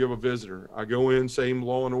back, said, you have a visitor. I go in, same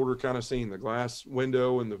Law and Order kind of scene, the glass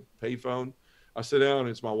window and the payphone. I sit down, and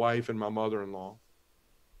it's my wife and my mother-in-law.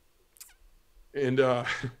 And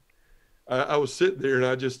I was sitting there, and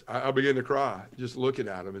I began to cry, just looking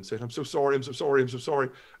at him and said, I'm so sorry. I'm so sorry. I'm so sorry.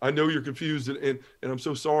 I know you're confused, and I'm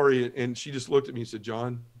so sorry. And she just looked at me and said,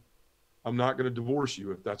 John, I'm not going to divorce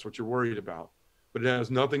you if that's what you're worried about. But it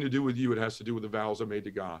has nothing to do with you. It has to do with the vows I made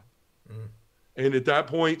to God. Mm. And at that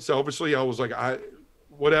point, selfishly, I was like,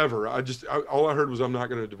 whatever. All I heard was, I'm not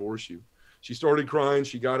going to divorce you. She started crying.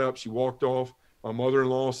 She got up. She walked off. My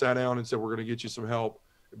mother-in-law sat down and said, we're going to get you some help,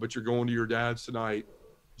 but you're going to your dad's tonight.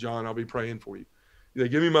 John, I'll be praying for you. They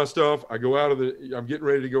give me my stuff. I'm getting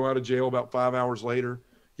ready to go out of jail about 5 hours later.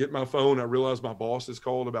 Get my phone. I realized my boss has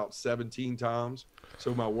called about 17 times.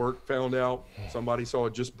 So my work found out. Somebody saw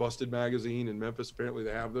a Just Busted magazine in Memphis. Apparently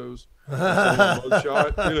they have those.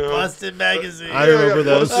 Mugshot, Busted magazine. I remember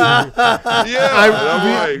those.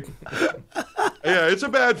 Yeah, it's a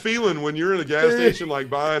bad feeling when you're in a gas station, like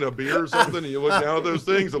buying a beer or something, and you look down at those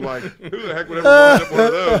things and like, who the heck would ever wind up one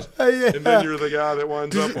of those? And then you're the guy that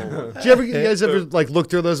winds up on one. Do you guys ever like look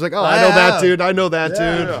through those like, oh, I know that dude. I know that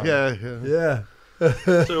dude. Yeah.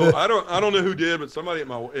 So I don't know who did, but somebody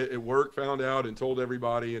at work found out and told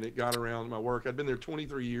everybody, and it got around my work. I'd been there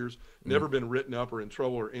 23 years, never been written up or in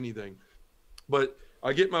trouble or anything. But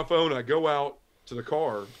I get my phone, I go out to the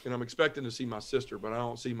car, and I'm expecting to see my sister, but I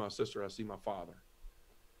don't see my sister. I see my father.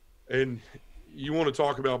 And you want to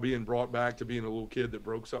talk about being brought back to being a little kid that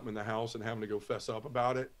broke something in the house and having to go fess up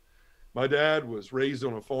about it. My dad was raised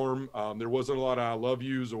on a farm. There wasn't a lot of I love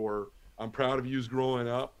yous or I'm proud of yous growing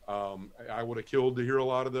up. I would have killed to hear a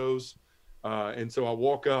lot of those. And so I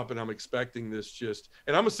walk up and I'm expecting this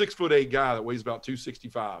and I'm a 6'8" guy that weighs about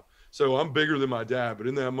 265. So I'm bigger than my dad. But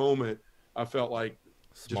in that moment, I felt like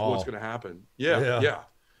just what's going to happen. Yeah.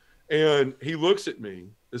 And he looks at me,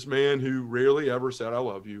 this man who rarely ever said, I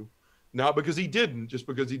love you. Not because he didn't, just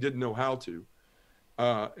because he didn't know how to.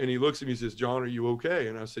 And he looks at me and says, John, are you okay?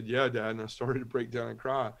 And I said, yeah, Dad. And I started to break down and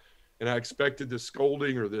cry. And I expected this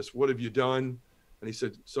scolding or this, what have you done? And he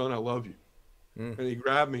said, son, I love you. And he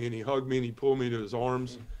grabbed me and he hugged me and he pulled me into his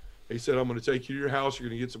arms. He said, I'm going to take you to your house. You're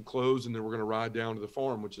going to get some clothes. And then we're going to ride down to the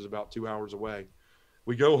farm, which is about 2 hours away.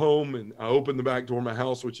 We go home and I open the back door of my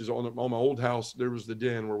house, which is on my old house. There was the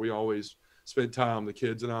den where we always spent time, the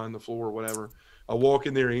kids and I on the floor or whatever. I walk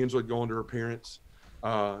in there, Angela had gone to her parents.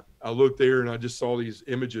 I looked there and I just saw these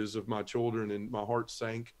images of my children and my heart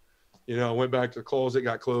sank. I went back to the closet,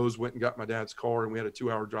 got clothes, went and got my dad's car, and we had a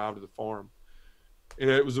 2-hour drive to the farm. And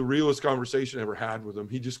it was the realest conversation I ever had with him.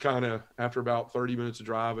 He just kind of, after about 30 minutes of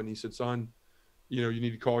driving, he said, son, you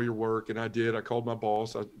need to call your work. And I did. I called my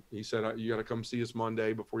boss. He said, you got to come see us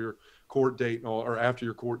Monday before your court date or after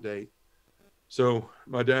your court date. So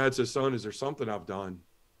my dad says, son, is there something I've done?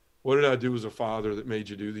 What did I do as a father that made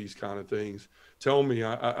you do these kind of things? Tell me.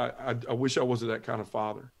 I wish I wasn't that kind of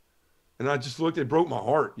father. And I just looked, it broke my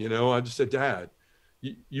heart. I just said, Dad,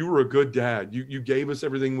 you were a good dad. You gave us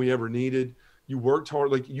everything we ever needed. You worked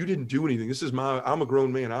hard. Like, you didn't do anything. I'm a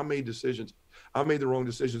grown man. I made decisions. I made the wrong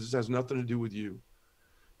decisions. This has nothing to do with you.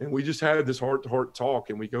 And we just had this heart-to-heart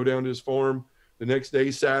talk, and we go down to his farm the next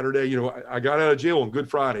day, Saturday. I got out of jail on Good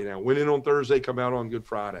Friday now. Went in on Thursday, come out on Good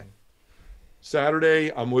Friday.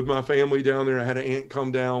 Saturday, I'm with my family down there. I had an aunt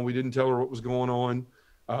come down. We didn't tell her what was going on.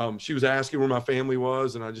 She was asking where my family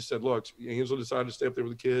was, and I just said, look, Angela decided to stay up there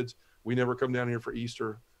with the kids. We never come down here for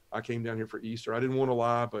Easter. I came down here for Easter. I didn't want to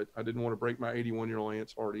lie, but I didn't want to break my 81-year-old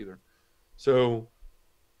aunt's heart either. So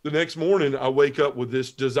the next morning, I wake up with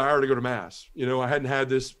this desire to go to Mass. I hadn't had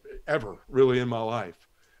this ever really in my life.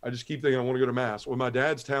 I just keep thinking I want to go to Mass. Well, my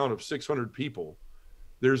dad's town of 600 people,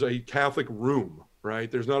 there's a Catholic room,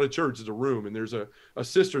 right? There's not a church, it's a room. And there's a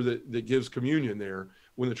sister that gives communion there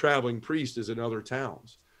when the traveling priest is in other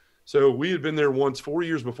towns. So we had been there once 4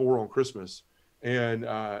 years before on Christmas, and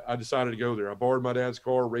I decided to go there. I borrowed my dad's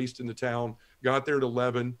car, raced into town, got there at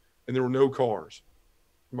 11, and there were no cars.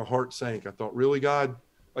 My heart sank. I thought, really, God?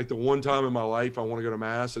 Like, the one time in my life I want to go to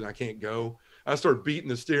Mass and I can't go. I started beating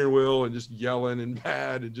the steering wheel and just yelling and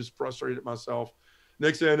mad and just frustrated at myself.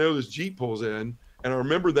 Next thing I know, this Jeep pulls in, and I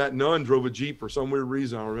remember that nun drove a Jeep for some weird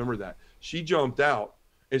reason. I remember that. She jumped out.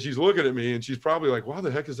 And she's looking at me, and she's probably like, why the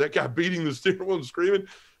heck is that guy beating the steering wheel and screaming?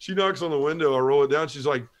 She knocks on the window. I roll it down. She's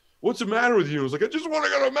like, what's the matter with you? I was like, I just want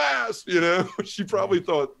to go to Mass. She probably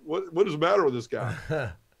thought, what is the matter with this guy?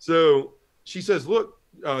 So she says, look,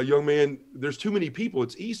 young man, there's too many people.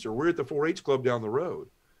 It's Easter. We're at the 4-H club down the road.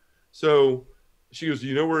 So she goes, do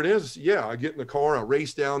you know where it is? Yeah. I get in the car. I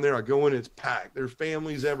race down there. I go in. It's packed. There's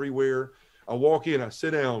families everywhere. I walk in. I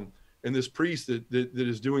sit down. And this priest that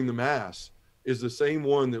is doing the mass is the same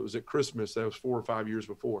one that was at Christmas. That was 4 or 5 years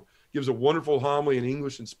before. Gives a wonderful homily in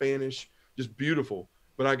English and Spanish. Just beautiful.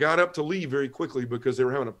 But I got up to leave very quickly because they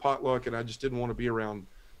were having a potluck and I just didn't want to be around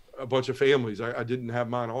a bunch of families. I didn't have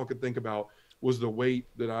mine. All I could think about was the weight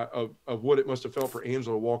that of what it must have felt for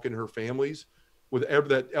Angela to walk in her families with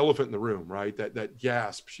that elephant in the room, right? That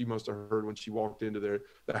gasp she must have heard when she walked into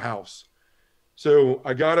the house. So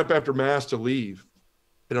I got up after mass to leave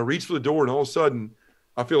and I reached for the door and all of a sudden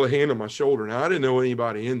I feel a hand on my shoulder. Now I didn't know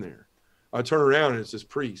anybody in there. I turn around and it's this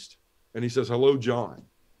priest and he says, hello, John.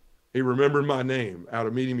 He remembered my name out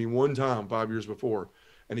of meeting me one time 5 years before.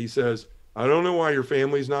 And he says, I don't know why your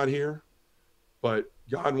family's not here, but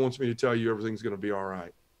God wants me to tell you everything's going to be all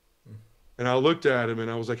right. And I looked at him and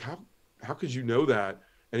I was like, how could you know that?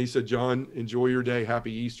 And he said, John, enjoy your day.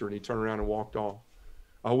 Happy Easter. And he turned around and walked off.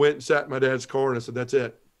 I went and sat in my dad's car and I said, that's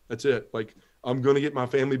it. That's it. Like, I'm going to get my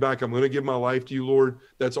family back. I'm going to give my life to you, Lord.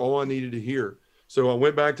 That's all I needed to hear. So I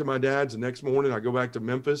went back to my dad's. The next morning I go back to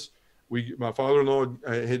Memphis. My father-in-law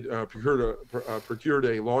had procured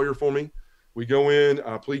a lawyer for me. We go in,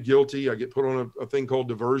 I plead guilty. I get put on a thing called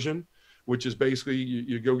diversion, which is basically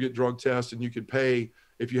you go get drug tests and you can pay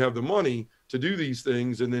if you have the money to do these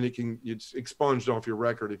things. And then it's expunged off your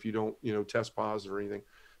record if you don't, test positive or anything.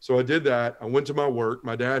 So I did that. I went to my work.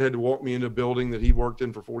 My dad had to walk me into a building that he worked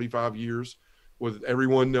in for 45 years with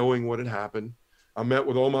everyone knowing what had happened. I met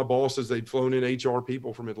with all my bosses. They'd flown in HR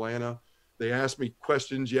people from Atlanta. They asked me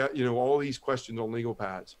questions, all these questions on legal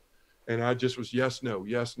pads. And I just was yes, no,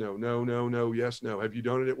 yes, no, no, no, no, yes, no. Have you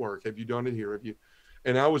done it at work? Have you done it here?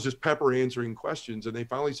 And I was just pepper answering questions. And they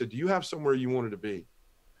finally said, do you have somewhere you wanted to be?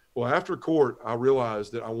 Well, after court, I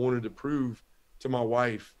realized that I wanted to prove to my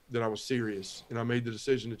wife that I was serious. And I made the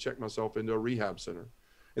decision to check myself into a rehab center.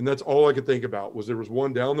 And that's all I could think about was there was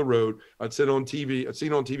one down the road. I'd seen on TV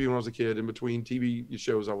when I was a kid in between TV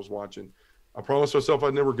shows I was watching. I promised myself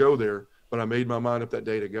I'd never go there, but I made my mind up that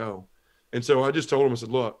day to go. And so I just told him, I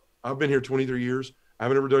said, look, I've been here 23 years. I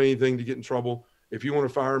haven't ever done anything to get in trouble. If you want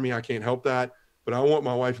to fire me, I can't help that. But I want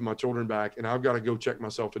my wife and my children back, and I've got to go check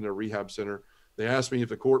myself into a rehab center. They asked me if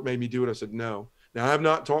the court made me do it. I said, no. Now, I have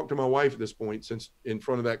not talked to my wife at this point since in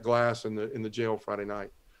front of that glass in the jail Friday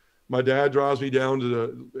night. My dad drives me down to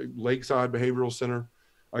the Lakeside Behavioral Center.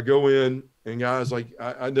 I go in, and guys, like,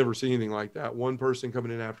 I'd never seen anything like that. One person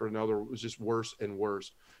coming in after another was just worse and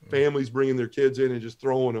worse. Families bringing their kids in and just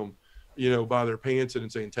throwing them, by their pants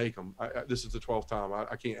and saying, take them. This is the 12th time.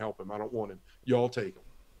 I can't help him. I don't want him. Y'all take him.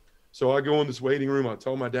 So I go in this waiting room. I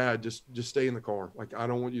tell my dad, just stay in the car. Like, I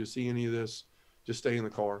don't want you to see any of this. Just stay in the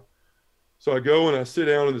car. So I go and I sit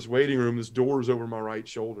down in this waiting room. This door is over my right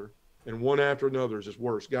shoulder. And one after another is just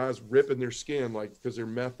worse. Guys ripping their skin because they're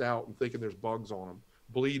methed out and thinking there's bugs on them,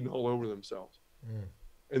 bleeding all over themselves.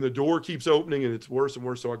 And the door keeps opening and it's worse and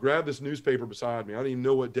worse. So I grabbed this newspaper beside me. I didn't even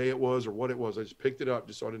know what day it was or what it was. I just picked it up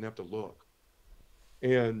just so I didn't have to look.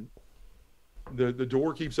 And the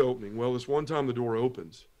door keeps opening. Well, this one time the door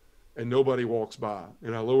opens and nobody walks by.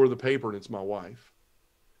 And I lower the paper and it's my wife.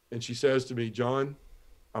 And she says to me, John,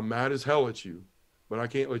 I'm mad as hell at you, but I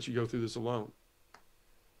can't let you go through this alone.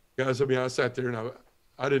 Guys, I sat there and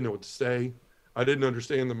I didn't know what to say. I didn't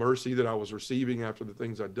understand the mercy that I was receiving after the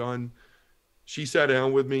things I'd done. She sat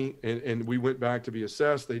down with me and we went back to be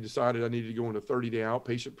assessed. They decided I needed to go in a 30-day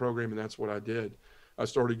outpatient program, and that's what I did. I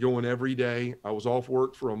started going every day. I was off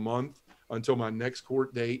work for a month until my next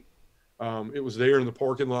court date. It was there in the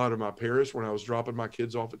parking lot of my parish when I was dropping my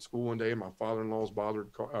kids off at school one day, and my father-in-law's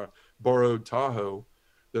borrowed Tahoe,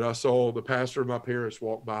 that I saw the pastor of my parish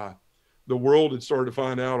walk by. The world had started to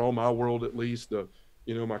find out, all my world at least,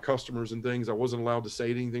 my customers and things. I wasn't allowed to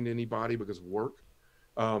say anything to anybody because of work.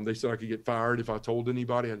 They said I could get fired if I told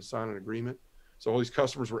anybody. I had to sign an agreement. So all these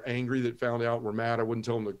customers were angry that found out, were mad I wouldn't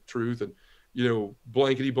tell them the truth. And,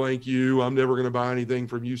 blankety blank you, I'm never going to buy anything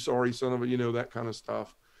from you, sorry son of a, that kind of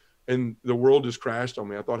stuff. And the world just crashed on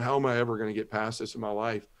me. I thought, how am I ever going to get past this in my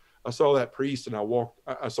life? I saw that priest and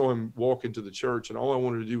I saw him walk into the church, and all I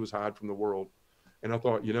wanted to do was hide from the world. And I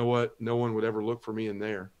thought, you know what? No one would ever look for me in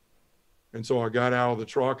there. And so I got out of the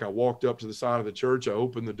truck. I walked up to the side of the church. I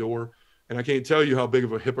opened the door, and I can't tell you how big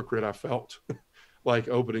of a hypocrite I felt like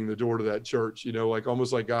opening the door to that church,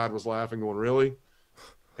 almost like God was laughing, going, really?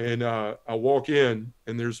 And I walk in,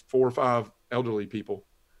 and there's 4 or 5 elderly people.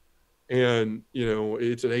 And,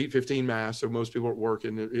 it's an 8:15 mass, so most people aren't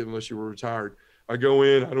working unless you were retired. I go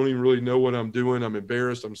in, I don't even really know what I'm doing. I'm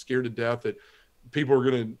embarrassed. I'm scared to death that people are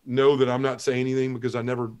going to know that I'm not saying anything because I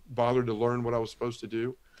never bothered to learn what I was supposed to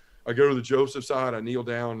do. I go to the Joseph side, I kneel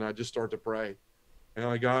down, and I just start to pray. And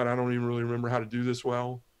I, God, I don't even really remember how to do this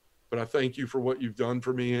well, but I thank you for what you've done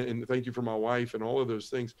for me, and thank you for my wife and all of those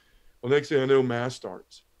things. Well, next thing I know, Mass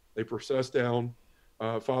starts. They process down.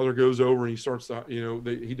 Father goes over and he starts to,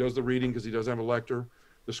 he does the reading because he doesn't have a lector.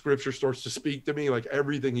 The scripture starts to speak to me. Like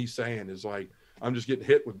everything he's saying is like, I'm just getting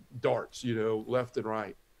hit with darts, left and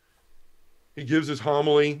right. He gives his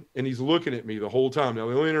homily and he's looking at me the whole time. Now,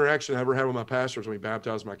 the only interaction I ever had with my pastor was when he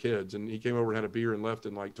baptized my kids, and he came over and had a beer and left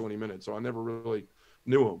in like 20 minutes. So I never really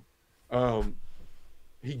knew him.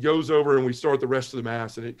 He goes over and we start the rest of the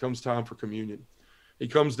Mass, and it comes time for communion. He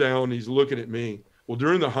comes down and he's looking at me. Well,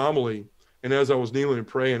 during the homily, and as I was kneeling and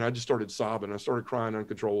praying, I just started sobbing. I started crying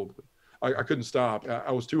uncontrollably. I couldn't stop.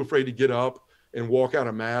 I was too afraid to get up and walk out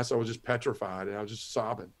of Mass. I was just petrified, and I was just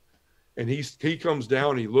sobbing. And he comes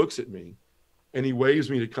down and he looks at me and he waves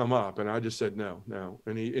me to come up. And I just said, no.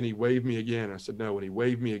 And he waved me again. I said, no. And he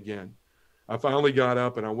waved me again. I finally got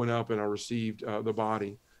up and I went up and I received the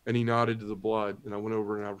body, and he nodded to the blood, and I went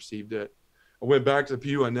over and I received it. I went back to the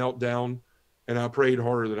pew. I knelt down and I prayed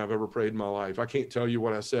harder than I've ever prayed in my life. I can't tell you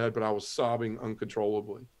what I said, but I was sobbing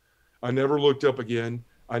uncontrollably. I never looked up again.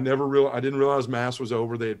 I didn't realize Mass was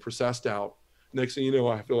over. They had processed out. Next thing you know,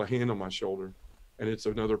 I feel a hand on my shoulder, and it's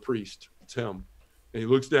another priest. It's him. And he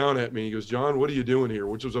looks down at me. He goes, John, what are you doing here?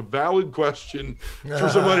 Which was a valid question for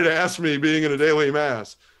somebody to ask me being in a daily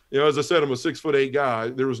Mass. As I said, I'm a 6'8" guy.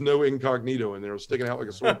 There was no incognito in there. I was sticking out like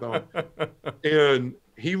a sore thumb. And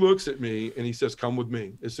he looks at me and he says, come with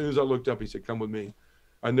me. As soon as I looked up, he said, come with me.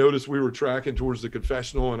 I noticed we were tracking towards the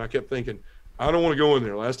confessional, and I kept thinking, I don't want to go in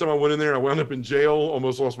there. Last time I went in there, I wound up in jail,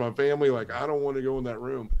 almost lost my family. Like, I don't want to go in that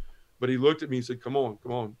room. But he looked at me and said, come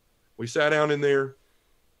on. We sat down in there.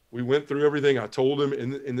 We went through everything. I told him,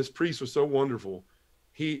 and this priest was so wonderful.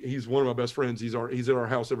 He's one of my best friends. He's at our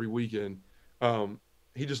house every weekend.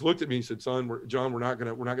 He just looked at me and said, son, John, we're not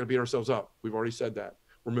gonna beat ourselves up. We've already said that.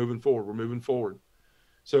 We're moving forward.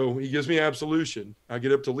 So he gives me absolution. I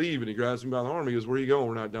get up to leave, and he grabs me by the arm. He goes, where are you going?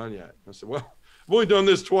 We're not done yet. I said, well, I've only done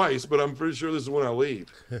this twice, but I'm pretty sure this is when I leave.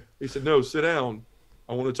 He said, no, sit down.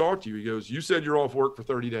 I want to talk to you. He goes, you said you're off work for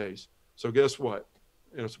 30 days. So guess what?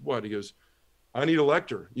 And I said, what? He goes, I need a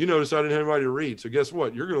lector. You notice I didn't have anybody to read. So guess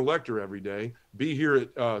what? You're going to lector every day. Be here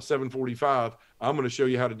at 7:45. I'm going to show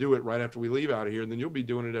you how to do it right after we leave out of here, and then you'll be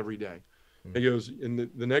doing it every day. He goes, and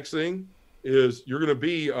the next thing is you're going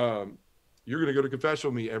to go to confession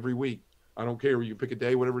with me every week. I don't care. You can pick a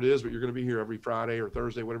day, whatever it is, but you're going to be here every Friday or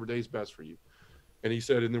Thursday, whatever day is best for you. And he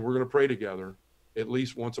said, and then we're going to pray together at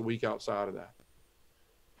least once a week outside of that.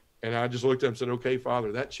 And I just looked at him and said, okay,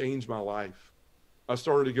 Father, that changed my life. I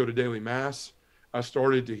started to go to daily Mass. I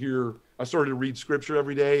started to read scripture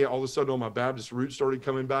every day. All of a sudden, all my Baptist roots started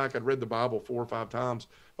coming back. I'd read the Bible 4 or 5 times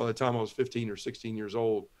by the time I was 15 or 16 years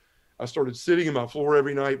old. I started sitting in my floor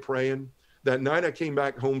every night praying. That night I came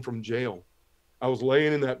back home from jail. I was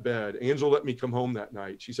laying in that bed. Angela let me come home that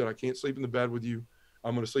night. She said, I can't sleep in the bed with you.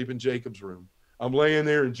 I'm going to sleep in Jacob's room. I'm laying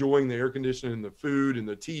there enjoying the air conditioning and the food and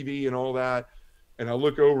the TV and all that. And I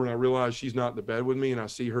look over and I realize she's not in the bed with me, and I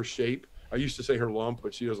see her shape. I used to say her lump,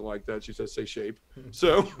 but she doesn't like that. She says, say shape.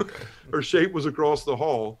 So her shape was across the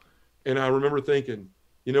hall. And I remember thinking,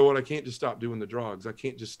 you know what? I can't just stop doing the drugs. I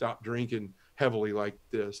can't just stop drinking heavily like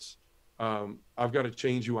this. I've got to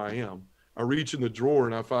change who I am. I reach in the drawer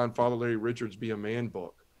and I find Father Larry Richards' Be a Man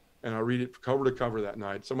book. And I read it cover to cover that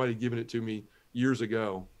night. Somebody had given it to me years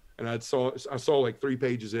ago. And I saw like 3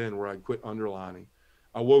 pages in where I quit underlining.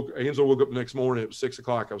 Angela woke up the next morning. It was 6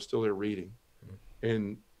 o'clock. I was still there reading.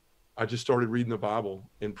 And I just started reading the Bible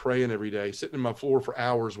and praying every day, sitting in my floor for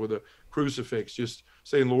hours with a crucifix, just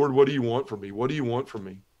saying, Lord, what do you want from me? What do you want from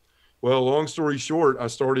me? Well, long story short, I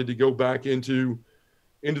started to go back into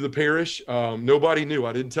the parish. Nobody knew.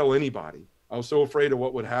 I didn't tell anybody. I was so afraid of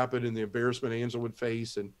what would happen and the embarrassment Angela would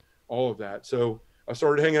face and all of that. So I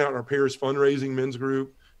started hanging out in our parish fundraising men's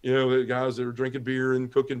group, the guys that were drinking beer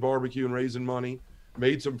and cooking barbecue and raising money,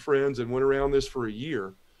 made some friends and went around this for a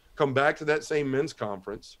year, come back to that same men's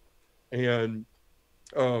conference. And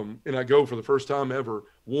I go for the first time ever,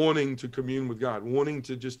 wanting to commune with God, wanting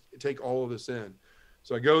to just take all of this in.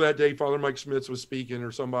 So I go that day, Father Mike Smith was speaking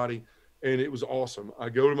or somebody, and it was awesome. I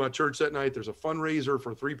go to my church that night. There's a fundraiser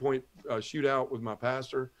for a 3-point shootout with my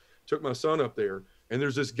pastor. Took my son up there, and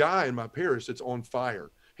there's this guy in my parish that's on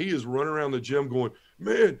fire. He is running around the gym going,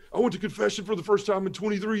 man, I went to confession for the first time in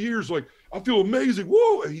 23 years. Like, I feel amazing.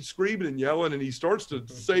 Whoa. And he's screaming and yelling, and he starts to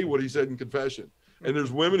say what he said in confession. and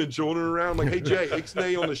there's women and children around. I'm like, hey, Jay,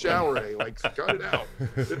 ixnay on the shower, eh? Like, cut it out.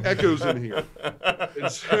 It echoes in here.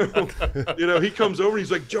 And so, he comes over and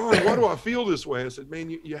he's like, John, why do I feel this way? I said, man,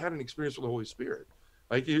 you had an experience with the Holy Spirit.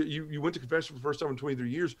 Like you went to confession for the first time in 23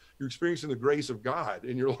 years. You're experiencing the grace of God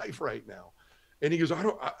in your life right now. And he goes,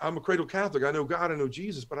 I'm a cradle Catholic. I know God, I know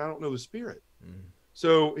Jesus, but I don't know the Spirit.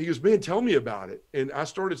 So he goes, man, tell me about it. And I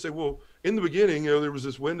started to say, well, in the beginning, there was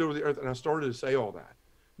this window of the earth, and I started to say all that.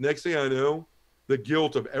 Next thing I know, the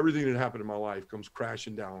guilt of everything that happened in my life comes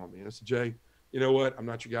crashing down on me. And I said, Jay, you know what? I'm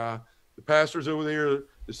not your guy. The pastor's over there, the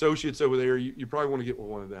associate's over there. You probably want to get with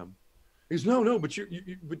one of them. He goes, no, but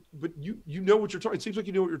you know what you're talking. It seems like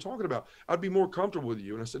you know what you're talking about. I'd be more comfortable with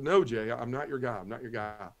you. And I said, no, Jay, I'm not your guy. I'm not your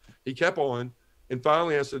guy. He kept on. And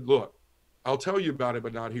finally I said, look, I'll tell you about it,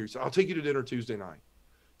 but not here. He said, I'll take you to dinner Tuesday night.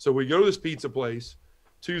 So we go to this pizza place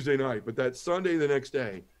Tuesday night, but that Sunday, the next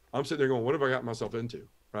day, I'm sitting there going, what have I got myself into?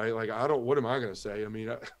 Right? Like, what am I going to say? I mean,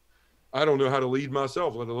 I don't know how to lead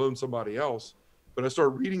myself, let alone somebody else. But I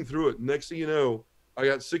start reading through it. Next thing you know, I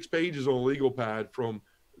got 6 pages on a legal pad from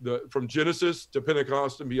Genesis to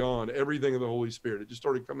Pentecost and beyond, everything of the Holy Spirit. It just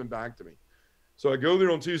started coming back to me. So I go there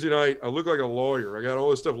on Tuesday night. I look like a lawyer. I got all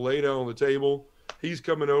this stuff laid out on the table. He's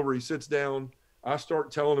coming over. He sits down. I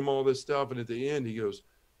start telling him all this stuff. And at the end, he goes,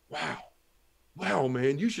 wow,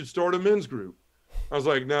 man, you should start a men's group. I was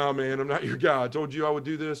like, nah, man, I'm not your guy. I told you I would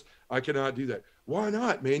do this. I cannot do that. Why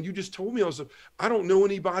not, man? You just told me. I don't know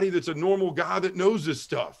anybody that's a normal guy that knows this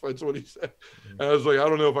stuff. That's what he said. And I was like, I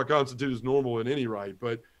don't know if I constitute as normal in any right,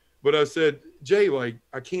 but I said, Jay, like,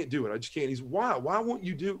 I can't do it. I just can't. He's, why won't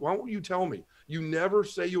you tell me? You never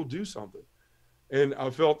say you'll do something. And I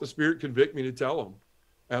felt the Spirit convict me to tell him.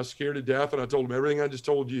 I was scared to death, and I told him everything I just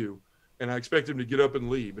told you. And I expected him to get up and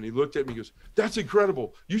leave. And he looked at me and goes, that's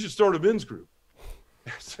incredible. You should start a men's group.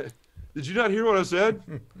 I said, did you not hear what I said?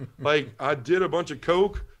 Like, I did a bunch of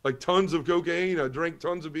coke, like tons of cocaine. I drank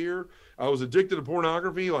tons of beer. I was addicted to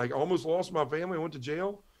pornography, like almost lost my family. I went to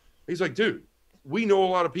jail. He's like, dude, we know a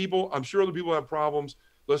lot of people. I'm sure other people have problems.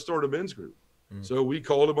 Let's start a men's group. So we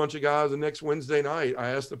called a bunch of guys the next Wednesday night.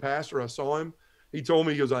 I asked the pastor, I saw him. He told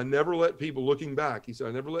me, he goes, I never let people, looking back, he said,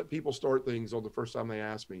 I never let people start things on the first time they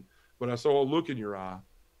asked me. But I saw a look in your eye,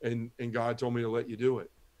 and God told me to let you do it.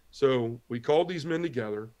 So we called these men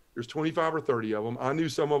together. There's 25 or 30 of them. I knew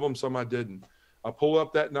some of them, some I didn't. I pull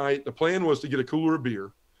up that night. The plan was to get a cooler of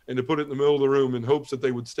beer and to put it in the middle of the room in hopes that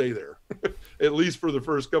they would stay there, at least for the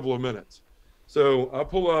first couple of minutes. So I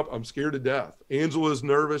pull up. I'm scared to death. Angela's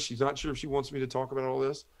nervous. She's not sure if she wants me to talk about all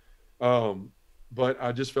this. But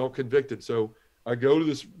I just felt convicted. So I go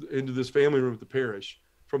into this family room at the parish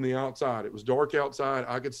from the outside. It was dark outside.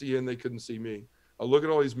 I could see in, they couldn't see me. I look at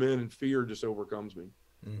all these men and fear just overcomes me.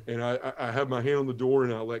 And I have my hand on the door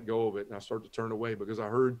and I let go of it and I start to turn away because I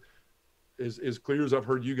heard, as clear as I've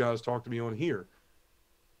heard you guys talk to me on here,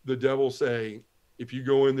 the devil say, if you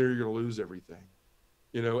go in there, you're going to lose everything.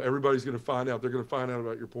 You know, everybody's going to find out. They're going to find out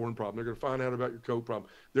about your porn problem. They're going to find out about your coke problem.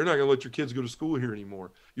 They're not going to let your kids go to school here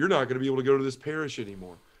anymore. You're not going to be able to go to this parish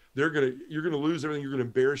anymore. You're going to lose everything. You're going to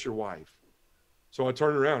embarrass your wife. So I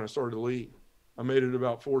turned around and I started to leave. I made it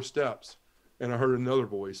about 4 steps and I heard another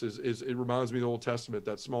voice. It reminds me of the Old Testament,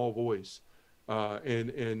 that small voice.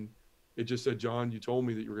 And it just said, John, you told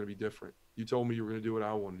me that you were going to be different. You told me you were going to do what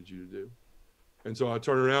I wanted you to do. And so I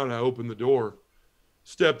turned around and I opened the door,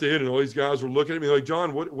 stepped in, and all these guys were looking at me like,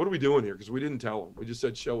 John, what are we doing here? Because we didn't tell them. We just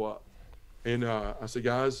said, show up. And I said,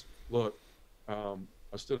 guys, look, I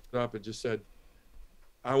stood up and just said,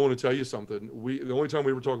 I want to tell you something. The only time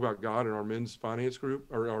we ever talk about God in our men's finance group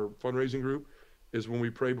or our fundraising group is when we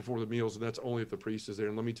pray before the meals, and that's only if the priest is there.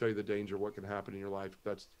 And let me tell you the danger of what can happen in your life if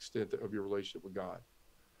that's the extent of your relationship with God.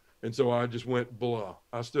 And so I just went blah.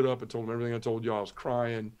 I stood up and told them everything I told you. I was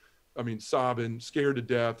crying. I mean, sobbing, scared to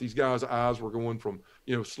death. These guys' eyes were going from,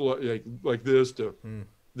 like this to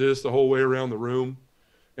this the whole way around the room.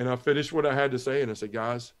 And I finished what I had to say. And I said,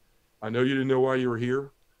 guys, I know you didn't know why you were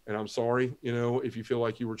here. And I'm sorry, if you feel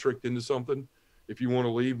like you were tricked into something. If you want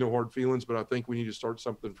to leave, no hard feelings. But I think we need to start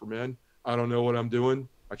something for men. I don't know what I'm doing.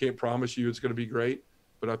 I can't promise you it's going to be great.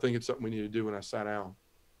 But I think it's something we need to do. And I sat down.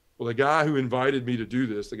 Well, the guy who invited me to do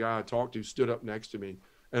this, the guy I talked to, stood up next to me.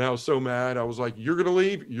 And I was so mad. I was like, you're going to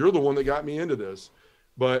leave? You're the one that got me into this.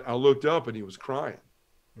 But I looked up and he was crying.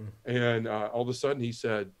 And all of a sudden he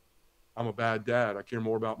said, I'm a bad dad. I care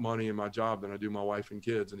more about money and my job than I do my wife and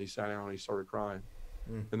kids. And he sat down and he started crying.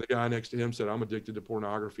 And the guy next to him said, I'm addicted to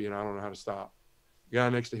pornography and I don't know how to stop. The guy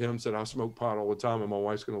next to him said, I smoke pot all the time and my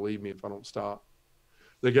wife's going to leave me if I don't stop.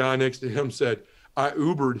 The guy next to him said, I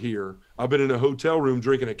Ubered here. I've been in a hotel room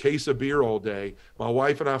drinking a case of beer all day. My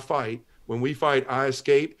wife and I fight. When we fight, I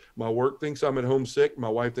escape. My work thinks I'm at home sick. My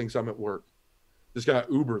wife thinks I'm at work. This guy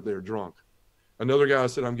Ubered there drunk. Another guy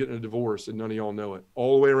said, I'm getting a divorce, and none of y'all know it.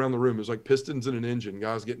 All the way around the room. It was like pistons in an engine,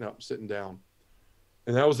 guys getting up, sitting down.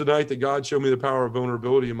 And that was the night that God showed me the power of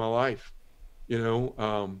vulnerability in my life. You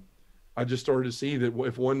know, I just started to see that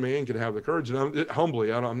if one man could have the courage, and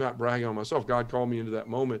I'm not bragging on myself. God called me into that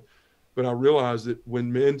moment. But I realized that when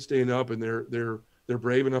men stand up and they're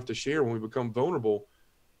brave enough to share, when we become vulnerable,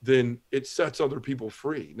 then it sets other people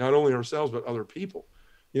free, not only ourselves, but other people.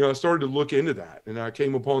 You know, I started to look into that, and I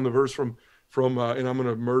came upon the verse from and I'm going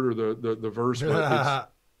to murder the verse,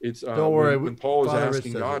 but it's don't worry. When Paul is Father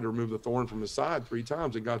asking Rich God to remove the thorn from his side 3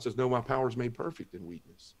 times, and God says, no, my power is made perfect in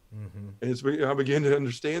weakness. And I began to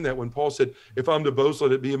understand that when Paul said, if I'm to boast,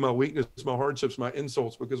 let it be in my weakness, my hardships, my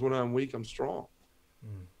insults, because when I'm weak, I'm strong.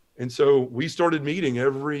 And so we started meeting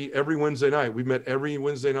every Wednesday night. We met every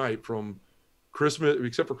Wednesday night from Christmas,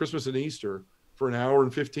 except for Christmas and Easter, for an hour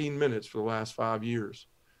and 15 minutes for the last 5 years.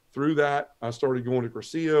 Through that, I started going to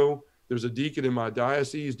Cursillo. There's a deacon in my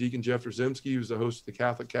diocese, Deacon Jeff Drzymski, who's the host of the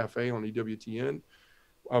Catholic Cafe on EWTN.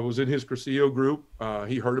 I was in his Cursillo group.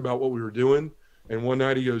 He heard about what we were doing. And one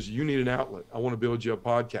night he goes, you need an outlet. I want to build you a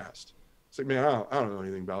podcast. It's like, man, I don't know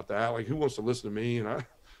anything about that. Like, who wants to listen to me? And I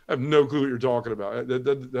have no clue what you're talking about.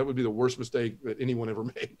 That would be the worst mistake that anyone ever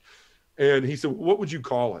made. And he said, well, what would you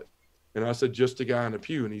call it? And I said, just a guy in a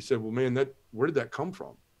pew. And he said, well, man, where did that come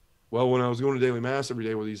from? Well, when I was going to daily mass every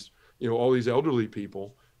day with these, all these elderly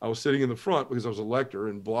people, I was sitting in the front because I was a lector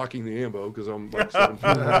and blocking the ambo because I'm like 7 feet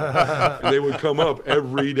high. And they would come up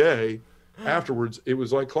every day afterwards. It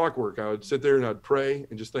was like clockwork. I would sit there and I'd pray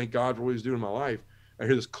and just thank God for what he's doing in my life. I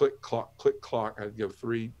hear this click, clock. I'd go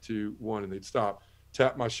 3, 2, 1, and they'd stop,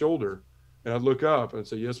 tap my shoulder, and I'd look up and I'd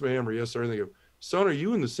say, yes, ma'am, or yes, sir. And they go, son, are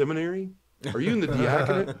you in the seminary? Are you in the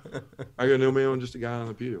diaconate? I go, no, ma'am, I'm just a guy on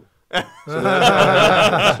the pew. So that's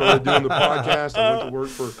how I started doing the podcast. I went to work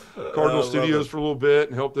for Cardinal Studios for a little bit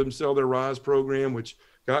and helped them sell their Rise program, which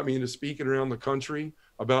got me into speaking around the country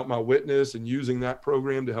about my witness and using that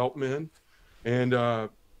program to help men. And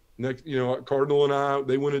next, Cardinal and I,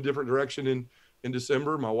 they went a different direction in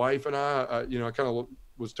December. My wife and I kind of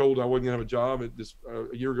was told I wasn't gonna have a job at this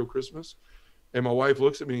a year ago Christmas. And my wife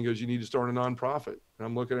looks at me and goes, you need to start a nonprofit. And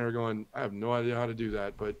I'm looking at her going, I have no idea how to do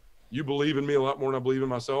that, but you believe in me a lot more than I believe in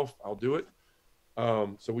myself. I'll do it.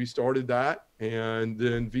 So we started that, and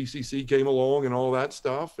then VCC came along and all that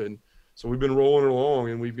stuff. And so we've been rolling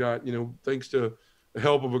along, and we've got, thanks to the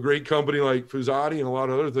help of a great company like Fusati and a lot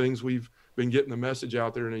of other things, we've been getting the message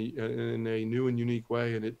out there in a new and unique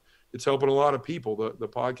way. And it's helping a lot of people. The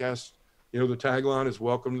podcast, the tagline is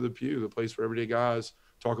welcome to the pew, the place for everyday guys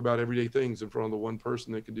talk about everyday things in front of the one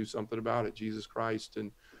person that can do something about it, Jesus Christ.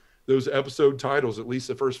 And those episode titles, at least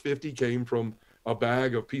the first 50, came from a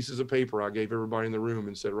bag of pieces of paper I gave everybody in the room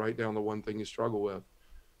and said, write down the one thing you struggle with.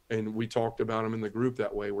 And we talked about them in the group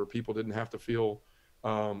that way, where people didn't have to feel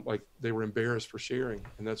like they were embarrassed for sharing.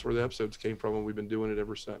 And that's where the episodes came from, and we've been doing it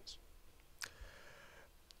ever since.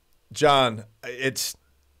 John, it's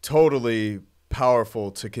totally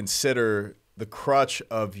powerful to consider the crutch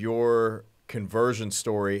of your conversion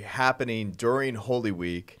story happening during Holy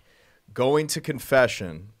Week, going to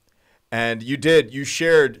confession. And you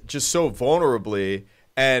shared just so vulnerably,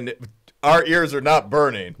 and our ears are not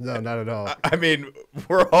burning. No, not at all. I mean,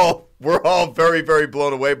 we're all very, very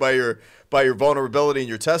blown away by your vulnerability and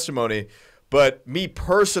your testimony. But me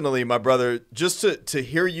personally, my brother, just to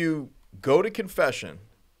hear you go to confession,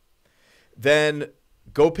 then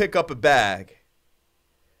go pick up a bag,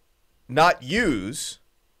 not use,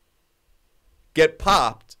 get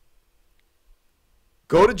popped,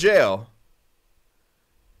 go to jail,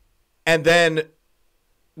 and then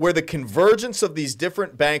where the convergence of these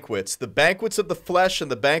different banquets, the banquets of the flesh and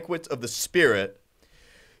the banquet of the spirit,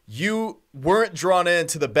 you weren't drawn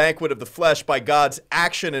into the banquet of the flesh by God's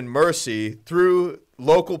action and mercy through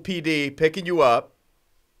local PD picking you up,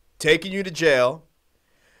 taking you to jail,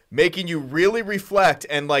 making you really reflect,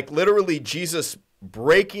 and like literally Jesus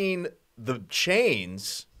breaking the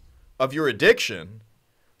chains of your addiction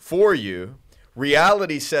for you.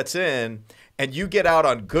 Reality sets in, and you get out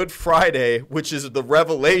on Good Friday, which is the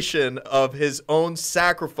revelation of his own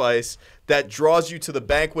sacrifice that draws you to the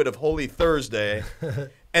banquet of Holy Thursday.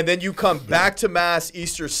 And then you come back to Mass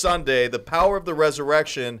Easter Sunday, the power of the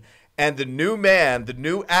resurrection, and the new man, the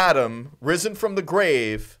new Adam, risen from the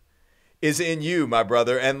grave, is in you, my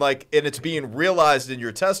brother. And it's being realized in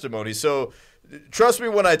your testimony. So trust me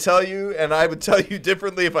when I tell you, and I would tell you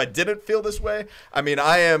differently if I didn't feel this way. I mean,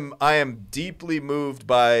 I am deeply moved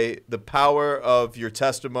by the power of your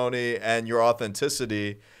testimony and your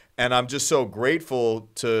authenticity. And I'm just so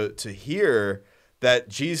grateful to hear that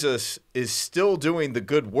Jesus is still doing the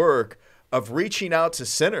good work of reaching out to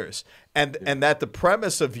sinners, and that the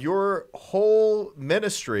premise of your whole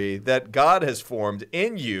ministry that God has formed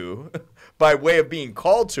in you by way of being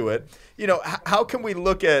called to it, how can we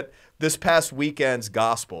look at this past weekend's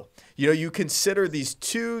gospel? You consider these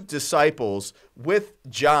two disciples with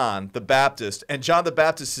John the Baptist, and John the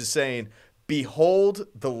Baptist is saying, "Behold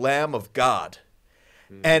the Lamb of God."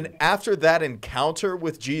 And after that encounter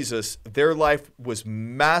with Jesus, their life was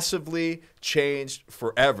massively changed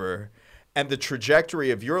forever. And the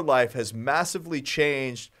trajectory of your life has massively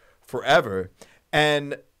changed forever.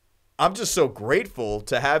 And I'm just so grateful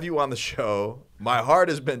to have you on the show. My heart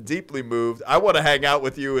has been deeply moved. I want to hang out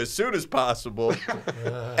with you as soon as possible. We can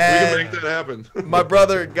make that happen. My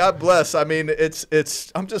brother, God bless. I mean,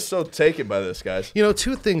 I'm just so taken by this, guys.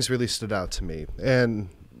 Two things really stood out to me. And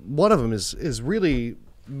one of them is really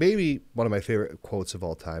maybe one of my favorite quotes of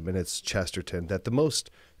all time. And it's Chesterton, that the most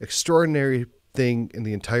extraordinary thing in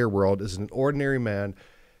the entire world is an ordinary man,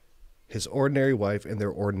 his ordinary wife, and their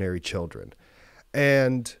ordinary children.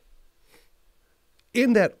 And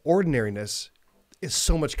in that ordinariness is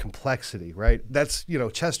so much complexity, right? That's,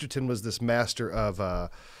 Chesterton was this master of,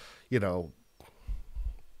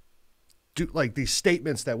 like these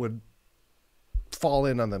statements that would fall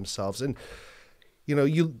in on themselves. And,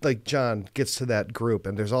 like John gets to that group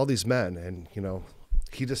and there's all these men and,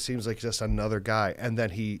 he just seems like just another guy. And then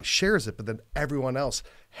he shares it, but then everyone else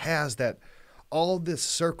has that, all this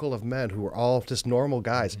circle of men who are all just normal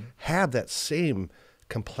guys have that same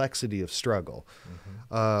complexity of struggle.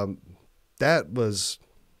 That was,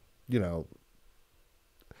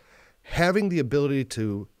 having the ability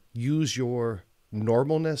to use your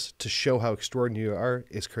normalness to show how extraordinary you are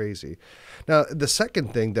is crazy. Now, the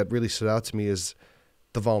second thing that really stood out to me is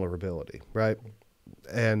the vulnerability, right?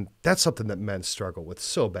 And that's something that men struggle with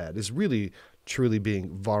so bad, is really truly being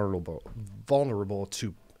vulnerable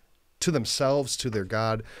to themselves, to their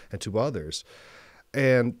God, and to others.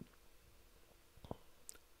 And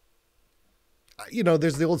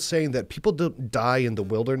there's the old saying that people don't die in the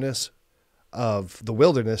wilderness,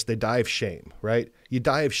 they die of shame, right? You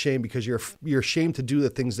die of shame because you're ashamed to do the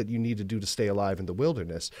things that you need to do to stay alive in the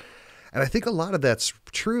wilderness. And I think a lot of that's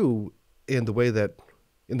true in the way that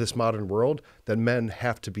in this modern world that men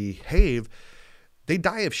have to behave. They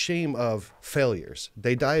die of shame of failures.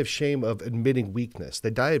 They die of shame of admitting weakness.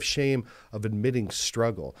 They die of shame of admitting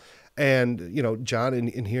struggle. And, John,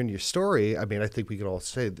 in hearing your story, I mean, I think we can all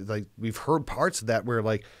say, like, we've heard parts of that where,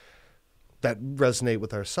 like, that resonate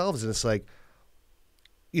with ourselves. And it's like,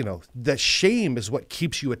 that shame is what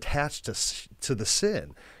keeps you attached to the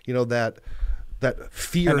sin, that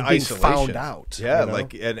fear of being found out. Yeah,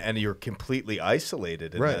 and you're completely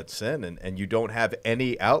isolated in that sin, and you don't have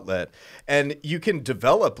any outlet. And you can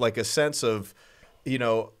develop like a sense of,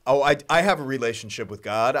 I have a relationship with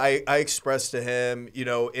God. I express to him,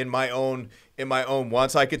 in my own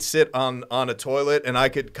wants. I could sit on a toilet and I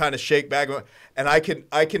could kind of shake back and I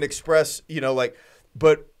can express,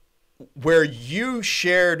 but where you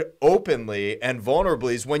shared openly and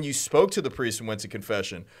vulnerably is when you spoke to the priest and went to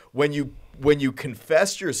confession, when you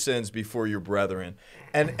confessed your sins before your brethren.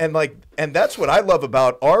 And that's what I love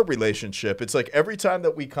about our relationship. It's like every time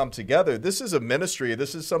that we come together, this is a ministry.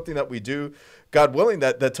 This is something that we do, God willing,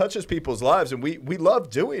 that touches people's lives. And we love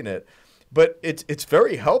doing it. But it's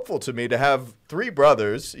very helpful to me to have three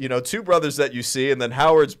brothers, two brothers that you see, and then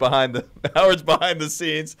Howard's behind the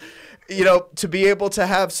scenes, to be able to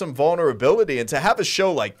have some vulnerability and to have a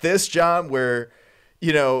show like this, John, where,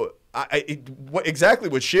 exactly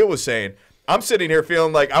what Sheila was saying. I'm sitting here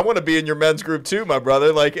feeling like I want to be in your men's group too, my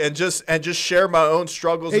brother, and just share my own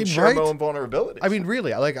struggles and share my own vulnerabilities. I mean,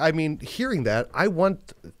 really, hearing that,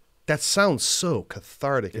 that sounds so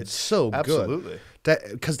cathartic. It's so good. Absolutely.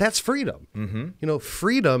 Because that's freedom. Mm-hmm.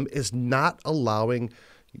 Freedom is not allowing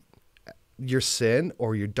your sin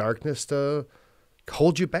or your darkness to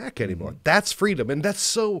hold you back anymore. Mm-hmm. That's freedom. And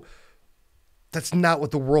that's not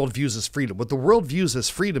what the world views as freedom. What the world views as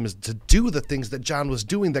freedom is to do the things that John was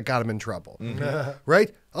doing that got him in trouble. Mm-hmm.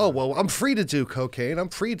 Right? Oh, well, I'm free to do cocaine. I'm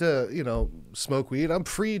free to, smoke weed. I'm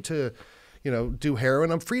free to, do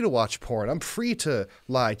heroin. I'm free to watch porn. I'm free to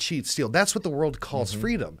lie, cheat, steal. That's what the world calls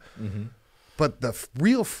freedom. Mm-hmm. But the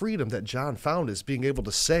real freedom that John found is being able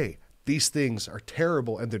to say, these things are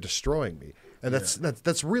terrible and they're destroying me. And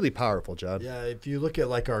that's really powerful, John. Yeah, if you look at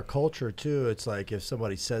like our culture too, it's like if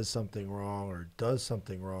somebody says something wrong or does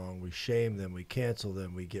something wrong, we shame them, we cancel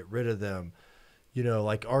them, we get rid of them.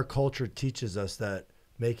 Like our culture teaches us that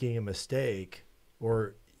making a mistake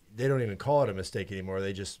or they don't even call it a mistake anymore.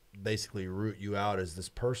 They just basically root you out as this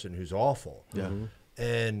person who's awful. Yeah.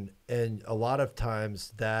 And a lot of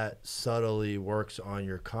times that subtly works on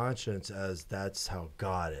your conscience as that's how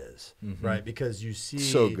God is, right? Because you see,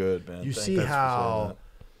 So good, man. You Thanks see for saying how,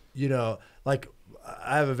 that. like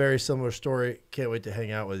I have a very similar story. Can't wait to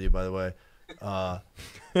hang out with you, by the way. And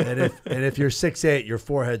if you're 6'8", your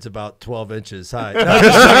forehead's about 12 inches high. No,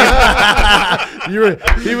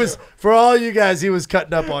 he was, for all you guys, he was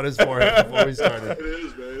cutting up on his forehead before we started. It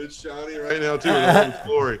is, man. It's shiny right now too. In all its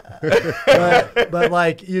glory. But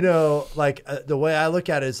like the way I look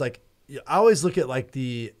at it is like I always look at like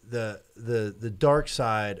the dark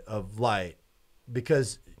side of light,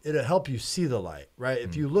 because it'll help you see the light, right?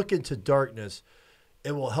 If you look into darkness,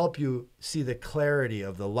 it will help you see the clarity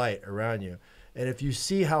of the light around you. And if you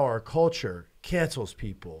see how our culture cancels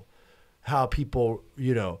people, how people,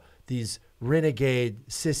 these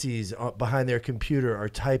renegade sissies behind their computer are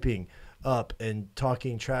typing up and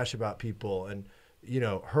talking trash about people and,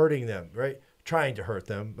 hurting them, right? Trying to hurt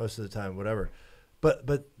them most of the time, whatever. But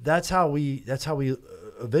that's how we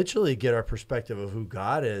eventually get our perspective of who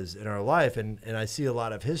God is in our life. And I see a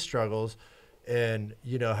lot of his struggles and,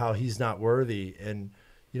 how he's not worthy and,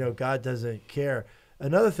 God doesn't care.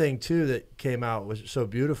 Another thing too that came out was so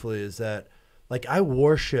beautifully is that like I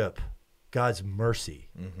worship God's mercy.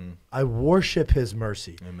 I worship his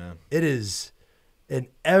mercy. Amen. It is an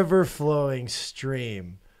ever-flowing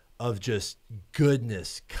stream of just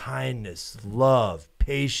goodness, kindness, love,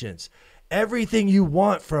 patience, everything you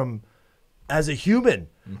want from as a human.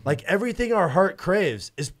 Like everything our heart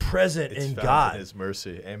craves is present It's in found God. in his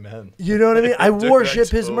mercy. Amen. You know what I mean? I Dude, worship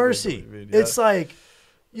his totally mercy. believe it, yeah. It's like,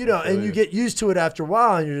 and feel you you. get used to it after a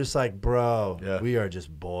while, and you're just like, bro, Yeah. we are just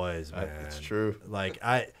boys, man. It's true. Like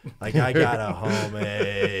I got a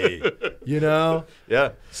homie, Yeah.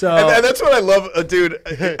 So And that's what I love, dude.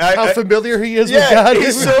 How familiar he is yeah, with God.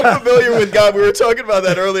 he's so familiar with God. We were talking about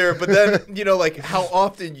that earlier, but then, like how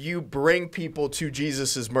often you bring people to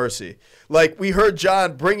Jesus' mercy. Like we heard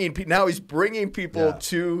John bringing people, now he's bringing people Yeah.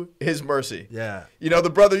 to his mercy. yeah, The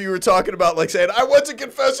brother you were talking about, like saying, I went to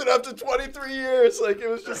confession after 23 years. Like it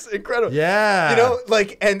was just incredible. yeah,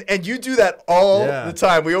 And you do that all Yeah. the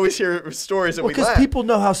time. We always hear stories and we because laugh. people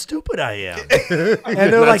know how stupid I am,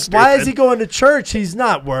 and they're like, why is he going to church? He's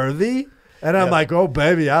not worthy. And I'm like, oh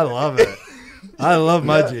baby, I love it. I love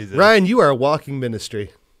my Jesus. Ryan, you are a walking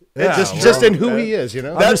ministry. Yeah, just in who he is, I'm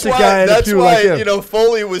That's just a guy in a that's pew why like him.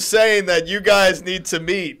 Foley was saying that you guys need to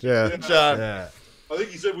meet. Yeah. John. Yeah. I think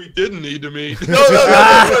he said we didn't need to meet. No.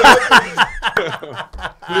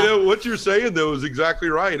 What you're saying though is exactly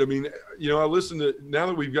right. I mean, I listen to, now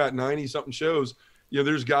that we've got 90 something shows,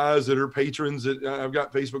 there's guys that are patrons that I've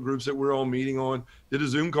got Facebook groups that we're all meeting on. Did a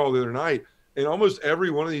Zoom call the other night, and almost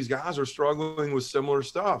every one of these guys are struggling with similar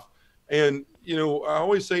stuff. And, I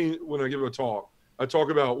always say when I give a talk, I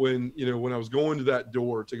talk about when I was going to that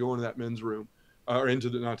door to go into that men's room, or not to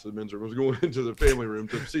the men's room, I was going into the family room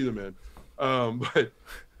to see the men. But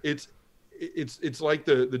it's like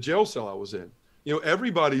the jail cell I was in.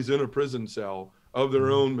 Everybody's in a prison cell of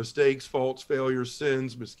their own mistakes, faults, failures,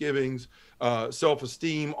 sins, misgivings,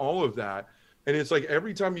 self-esteem, all of that. And it's like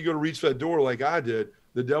every time you go to reach that door like I did,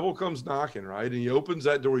 the devil comes knocking, right? And he opens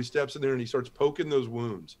that door, he steps in there, and he starts poking those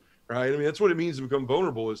wounds, right? I mean, that's what it means to become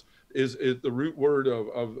vulnerable is the root word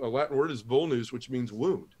of a Latin word is vulnus, which means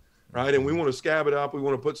wound, right? And we want to scab it up, we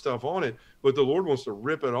want to put stuff on it, but the Lord wants to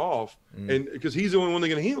rip it off, and because he's the only one that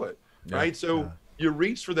can heal it, right? So you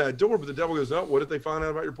reach for that door, but the devil goes, oh, what if they find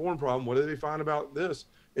out about your porn problem? What if they find about this?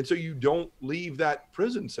 And so you don't leave that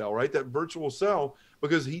prison cell, right? That virtual cell,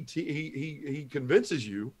 because he convinces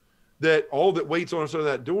you that all that waits on us of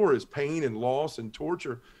that door is pain and loss and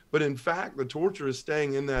torture. But in fact, the torture is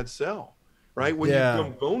staying in that cell, right? When you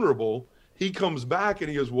become vulnerable, he comes back and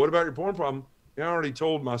he goes, what about your porn problem? I already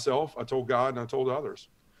told myself, I told God, and I told others.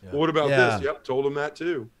 Well, what about this? Yep, told him that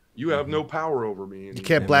too. You have no power over me. You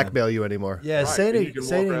can't blackmail you anymore. Yeah, Right, Saint and you can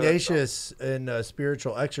walk around that Ignatius in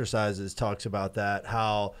Spiritual Exercises talks about that,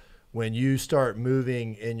 how when you start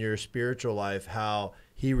moving in your spiritual life, how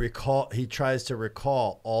he tries to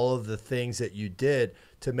recall all of the things that you did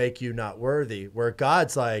to make you not worthy, where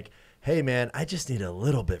God's like, hey man, I just need a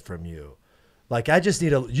little bit from you. Like I just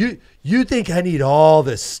need you think I need all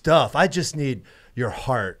this stuff. I just need your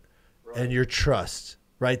heart and your trust,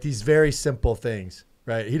 right? These very simple things.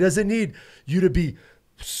 Right. He doesn't need you to be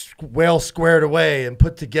well squared away and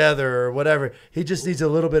put together or whatever. He just needs a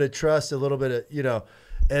little bit of trust, a little bit of,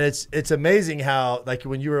 and it's amazing how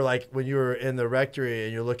when you were in the rectory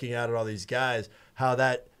and you're looking out at all these guys, how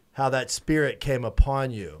that spirit came upon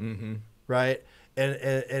you. Mm-hmm. Right. and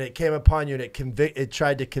it came upon you, and it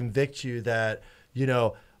tried to convict you that, you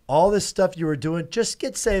know, all this stuff you were doing, just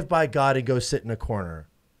get saved by God and go sit in a corner,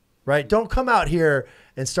 right? Don't come out here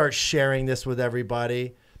and start sharing this with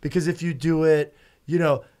everybody, because if you do it, you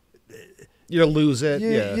know, you'll lose it.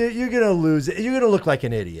 You're going to lose it. You're going to look like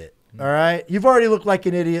an idiot. All right. You've already looked like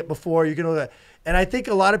an idiot before. You're going to, and I think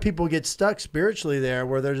a lot of people get stuck spiritually there,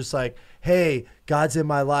 where they're just like, hey, God's in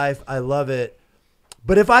my life. I love it.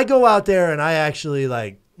 But if I go out there and I actually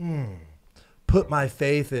like put my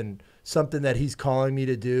faith in something that he's calling me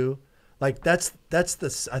to do, like that's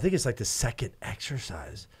I think it's like the second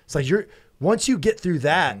exercise. It's like once you get through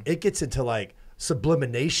that, it gets into like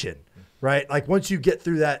sublimination, right? Like once you get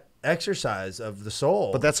through that exercise of the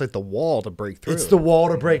soul. But that's like the wall to break through. It's the wall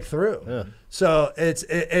to break through. Yeah. So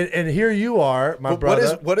and here you are, my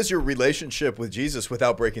brother. What is your relationship with Jesus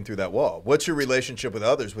without breaking through that wall? What's your relationship with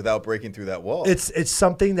others without breaking through that wall? It's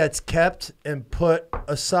something that's kept and put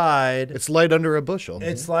aside. It's light under a bushel.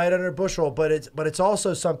 It's light under a bushel, but it's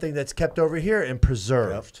also something that's kept over here and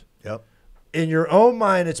preserved. Yep. In your own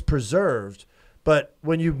mind, it's preserved. But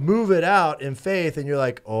when you move it out in faith and you're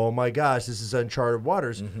like, oh my gosh, this is uncharted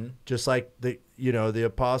waters, just like the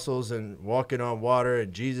apostles and walking on water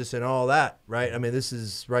and Jesus and all that, right? I mean, this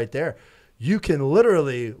is right there. You can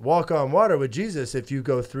literally walk on water with Jesus if you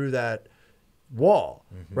go through that wall,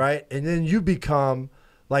 right? And then you become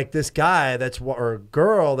like this guy or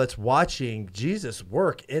girl that's watching Jesus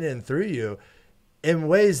work in and through you in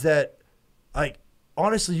ways that, like,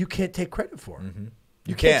 honestly, you can't take credit for.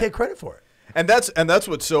 You can't take credit for it. And that's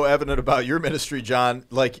what's so evident about your ministry, John.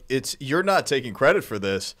 Like, you're not taking credit for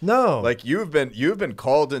this. No. Like, you've been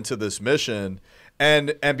called into this mission.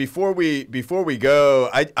 And before we go,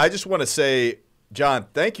 I just want to say, John,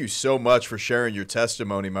 thank you so much for sharing your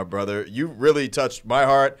testimony, my brother. You really touched my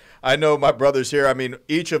heart. I know my brothers here. I mean,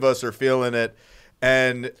 each of us are feeling it.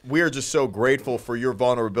 And we are just so grateful for your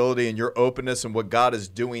vulnerability and your openness and what God is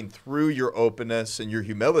doing through your openness and your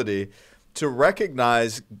humility. To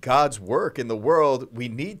recognize God's work in the world, we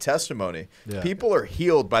need testimony. Yeah. People are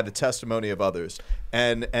healed by the testimony of others.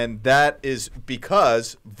 And that is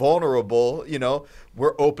because vulnerable,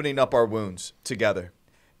 we're opening up our wounds together.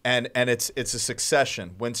 And it's a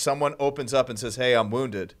succession. When someone opens up and says, hey, I'm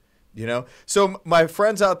wounded, So my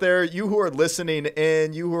friends out there, you who are listening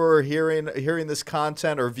in, you who are hearing this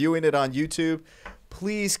content or viewing it on YouTube,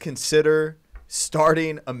 please consider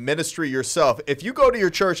starting a ministry yourself. If you go to your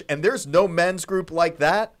church and there's no men's group like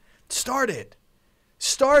that, start it.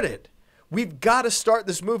 Start it. We've got to start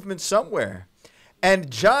this movement somewhere. And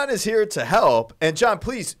John is here to help. And John,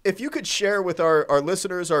 please, if you could share with our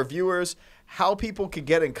listeners, our viewers, how people can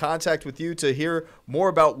get in contact with you to hear more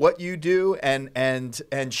about what you do and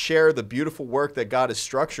share the beautiful work that God has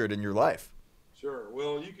structured in your life. Sure.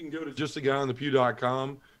 Well, you can go to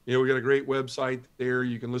justaguyonthepew.com. We got a great website there.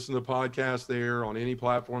 You can listen to the podcast there on any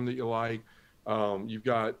platform that you like. You've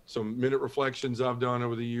got some minute reflections I've done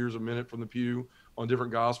over the years, a minute from the pew on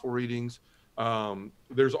different gospel readings.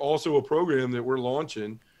 There's also a program that we're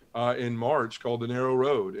launching in March called The Narrow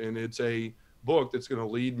Road. And it's a book that's going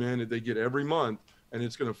to lead men that they get every month. And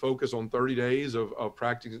it's going to focus on 30 days of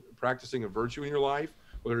practicing a virtue in your life,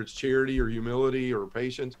 whether it's charity or humility or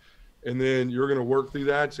patience. And then you're going to work through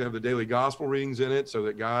that. It's going to have the daily gospel readings in it so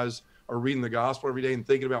that guys are reading the gospel every day and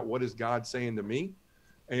thinking about what is God saying to me.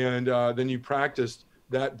 And then you practice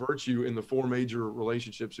that virtue in the 4 major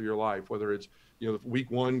relationships of your life, whether it's, week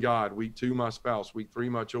 1, God, week 2, my spouse, week 3,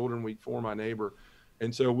 my children, week 4, my neighbor.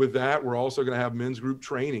 And so with that, we're also going to have men's group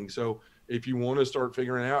training. So if you want to start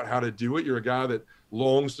figuring out how to do it, you're a guy that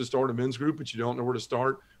longs to start a men's group, but you don't know where to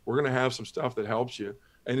start, we're going to have some stuff that helps you.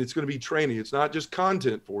 And it's going to be training. It's not just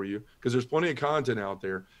content for you, because there's plenty of content out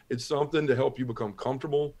there. It's something to help you become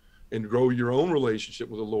comfortable and grow your own relationship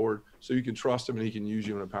with the Lord so you can trust him and he can use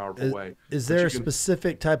you in a powerful way. Is there a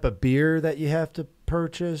specific type of beer that you have to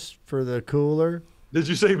purchase for the cooler? Did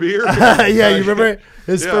you say beer? Yeah, you remember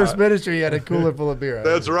his first ministry, he had a cooler full of beer.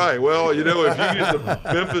 That's right. Well, if you use the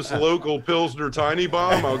Memphis local Pilsner Tiny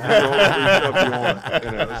Bomb, I'll give you all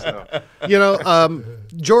the stuff you want.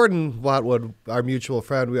 Jordan Watwood, our mutual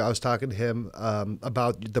friend, I was talking to him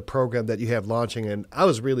about the program that you have launching, and I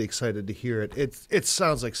was really excited to hear it. It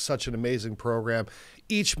sounds like such an amazing program.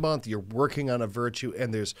 Each month you're working on a virtue,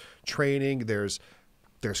 and there's training, there's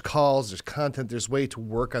calls, there's content, there's way to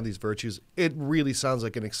work on these virtues. It really sounds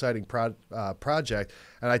like an exciting project.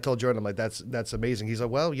 And I told Jordan, I'm like, that's amazing. He's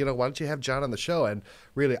like, well, why don't you have John on the show? And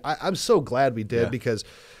really, I'm so glad we did because,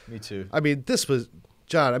 me too. I mean, this was,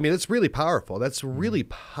 John, I mean, it's really powerful. That's really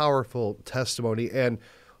powerful testimony, and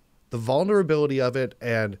the vulnerability of it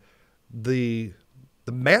and the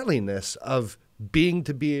manliness of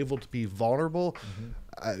to be able to be vulnerable.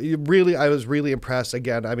 I was really impressed.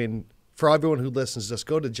 Again, I mean, for everyone who listens, just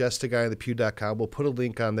go to justtoguyinthepew.com. We'll put a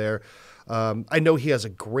link on there. I know he has a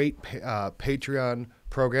great Patreon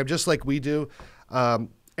program, just like we do.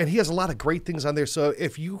 And he has a lot of great things on there. So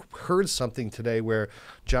if you heard something today where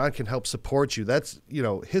John can help support you, that's,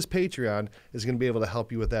 his Patreon is going to be able to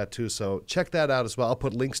help you with that too. So check that out as well. I'll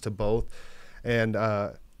put links to both. And,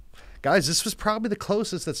 guys, this was probably the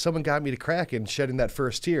closest that someone got me to crack in shedding that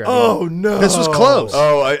first tear. No. This was close.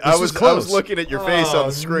 Oh, I was was close. looking at your face on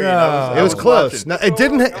the screen. no. It was close. watching. No, it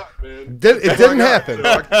didn't. It didn't happen.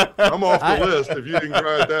 I'm off the list. If you didn't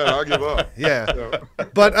try that, I'll give up. Yeah. So,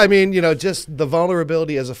 But, I mean, just the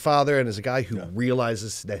vulnerability as a father and as a guy who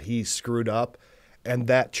realizes that he screwed up and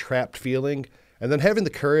that trapped feeling, and then having the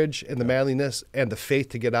courage and the manliness and the faith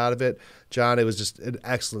to get out of it. John, it was just an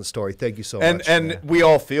excellent story. Thank you so much. And we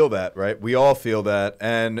all feel that, right? We all feel that.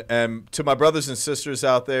 And to my brothers and sisters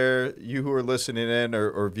out there, you who are listening in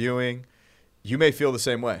or viewing, you may feel the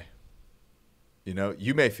same way.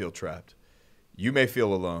 You may feel trapped. You may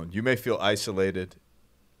feel alone. You may feel isolated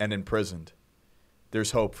and imprisoned.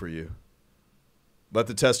 There's hope for you. Let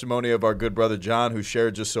the testimony of our good brother John, who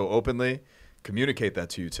shared just so openly, communicate that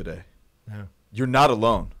to you today. Yeah. You're not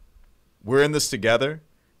alone. We're in this together.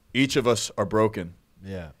 Each of us are broken.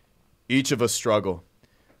 Yeah. Each of us struggle.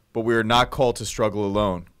 But we are not called to struggle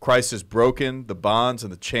alone. Christ has broken the bonds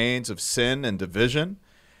and the chains of sin and division,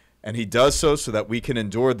 and he does so that we can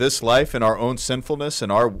endure this life in our own sinfulness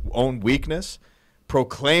and our own weakness,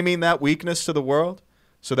 proclaiming that weakness to the world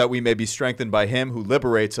so that we may be strengthened by him who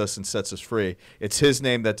liberates us and sets us free. It's his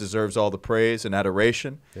name that deserves all the praise and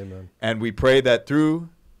adoration. Amen. And we pray that through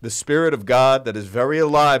the Spirit of God that is very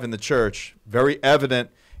alive in the church, very evident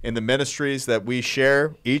in the ministries that we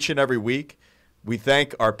share each and every week. We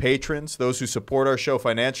thank our patrons, those who support our show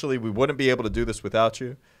financially. We wouldn't be able to do this without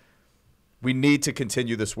you. We need to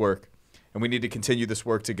continue this work, and we need to continue this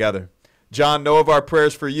work together. John, know of our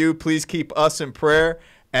prayers for you. Please keep us in prayer.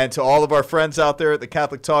 And to all of our friends out there at the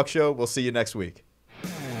Catholic Talk Show, we'll see you next week.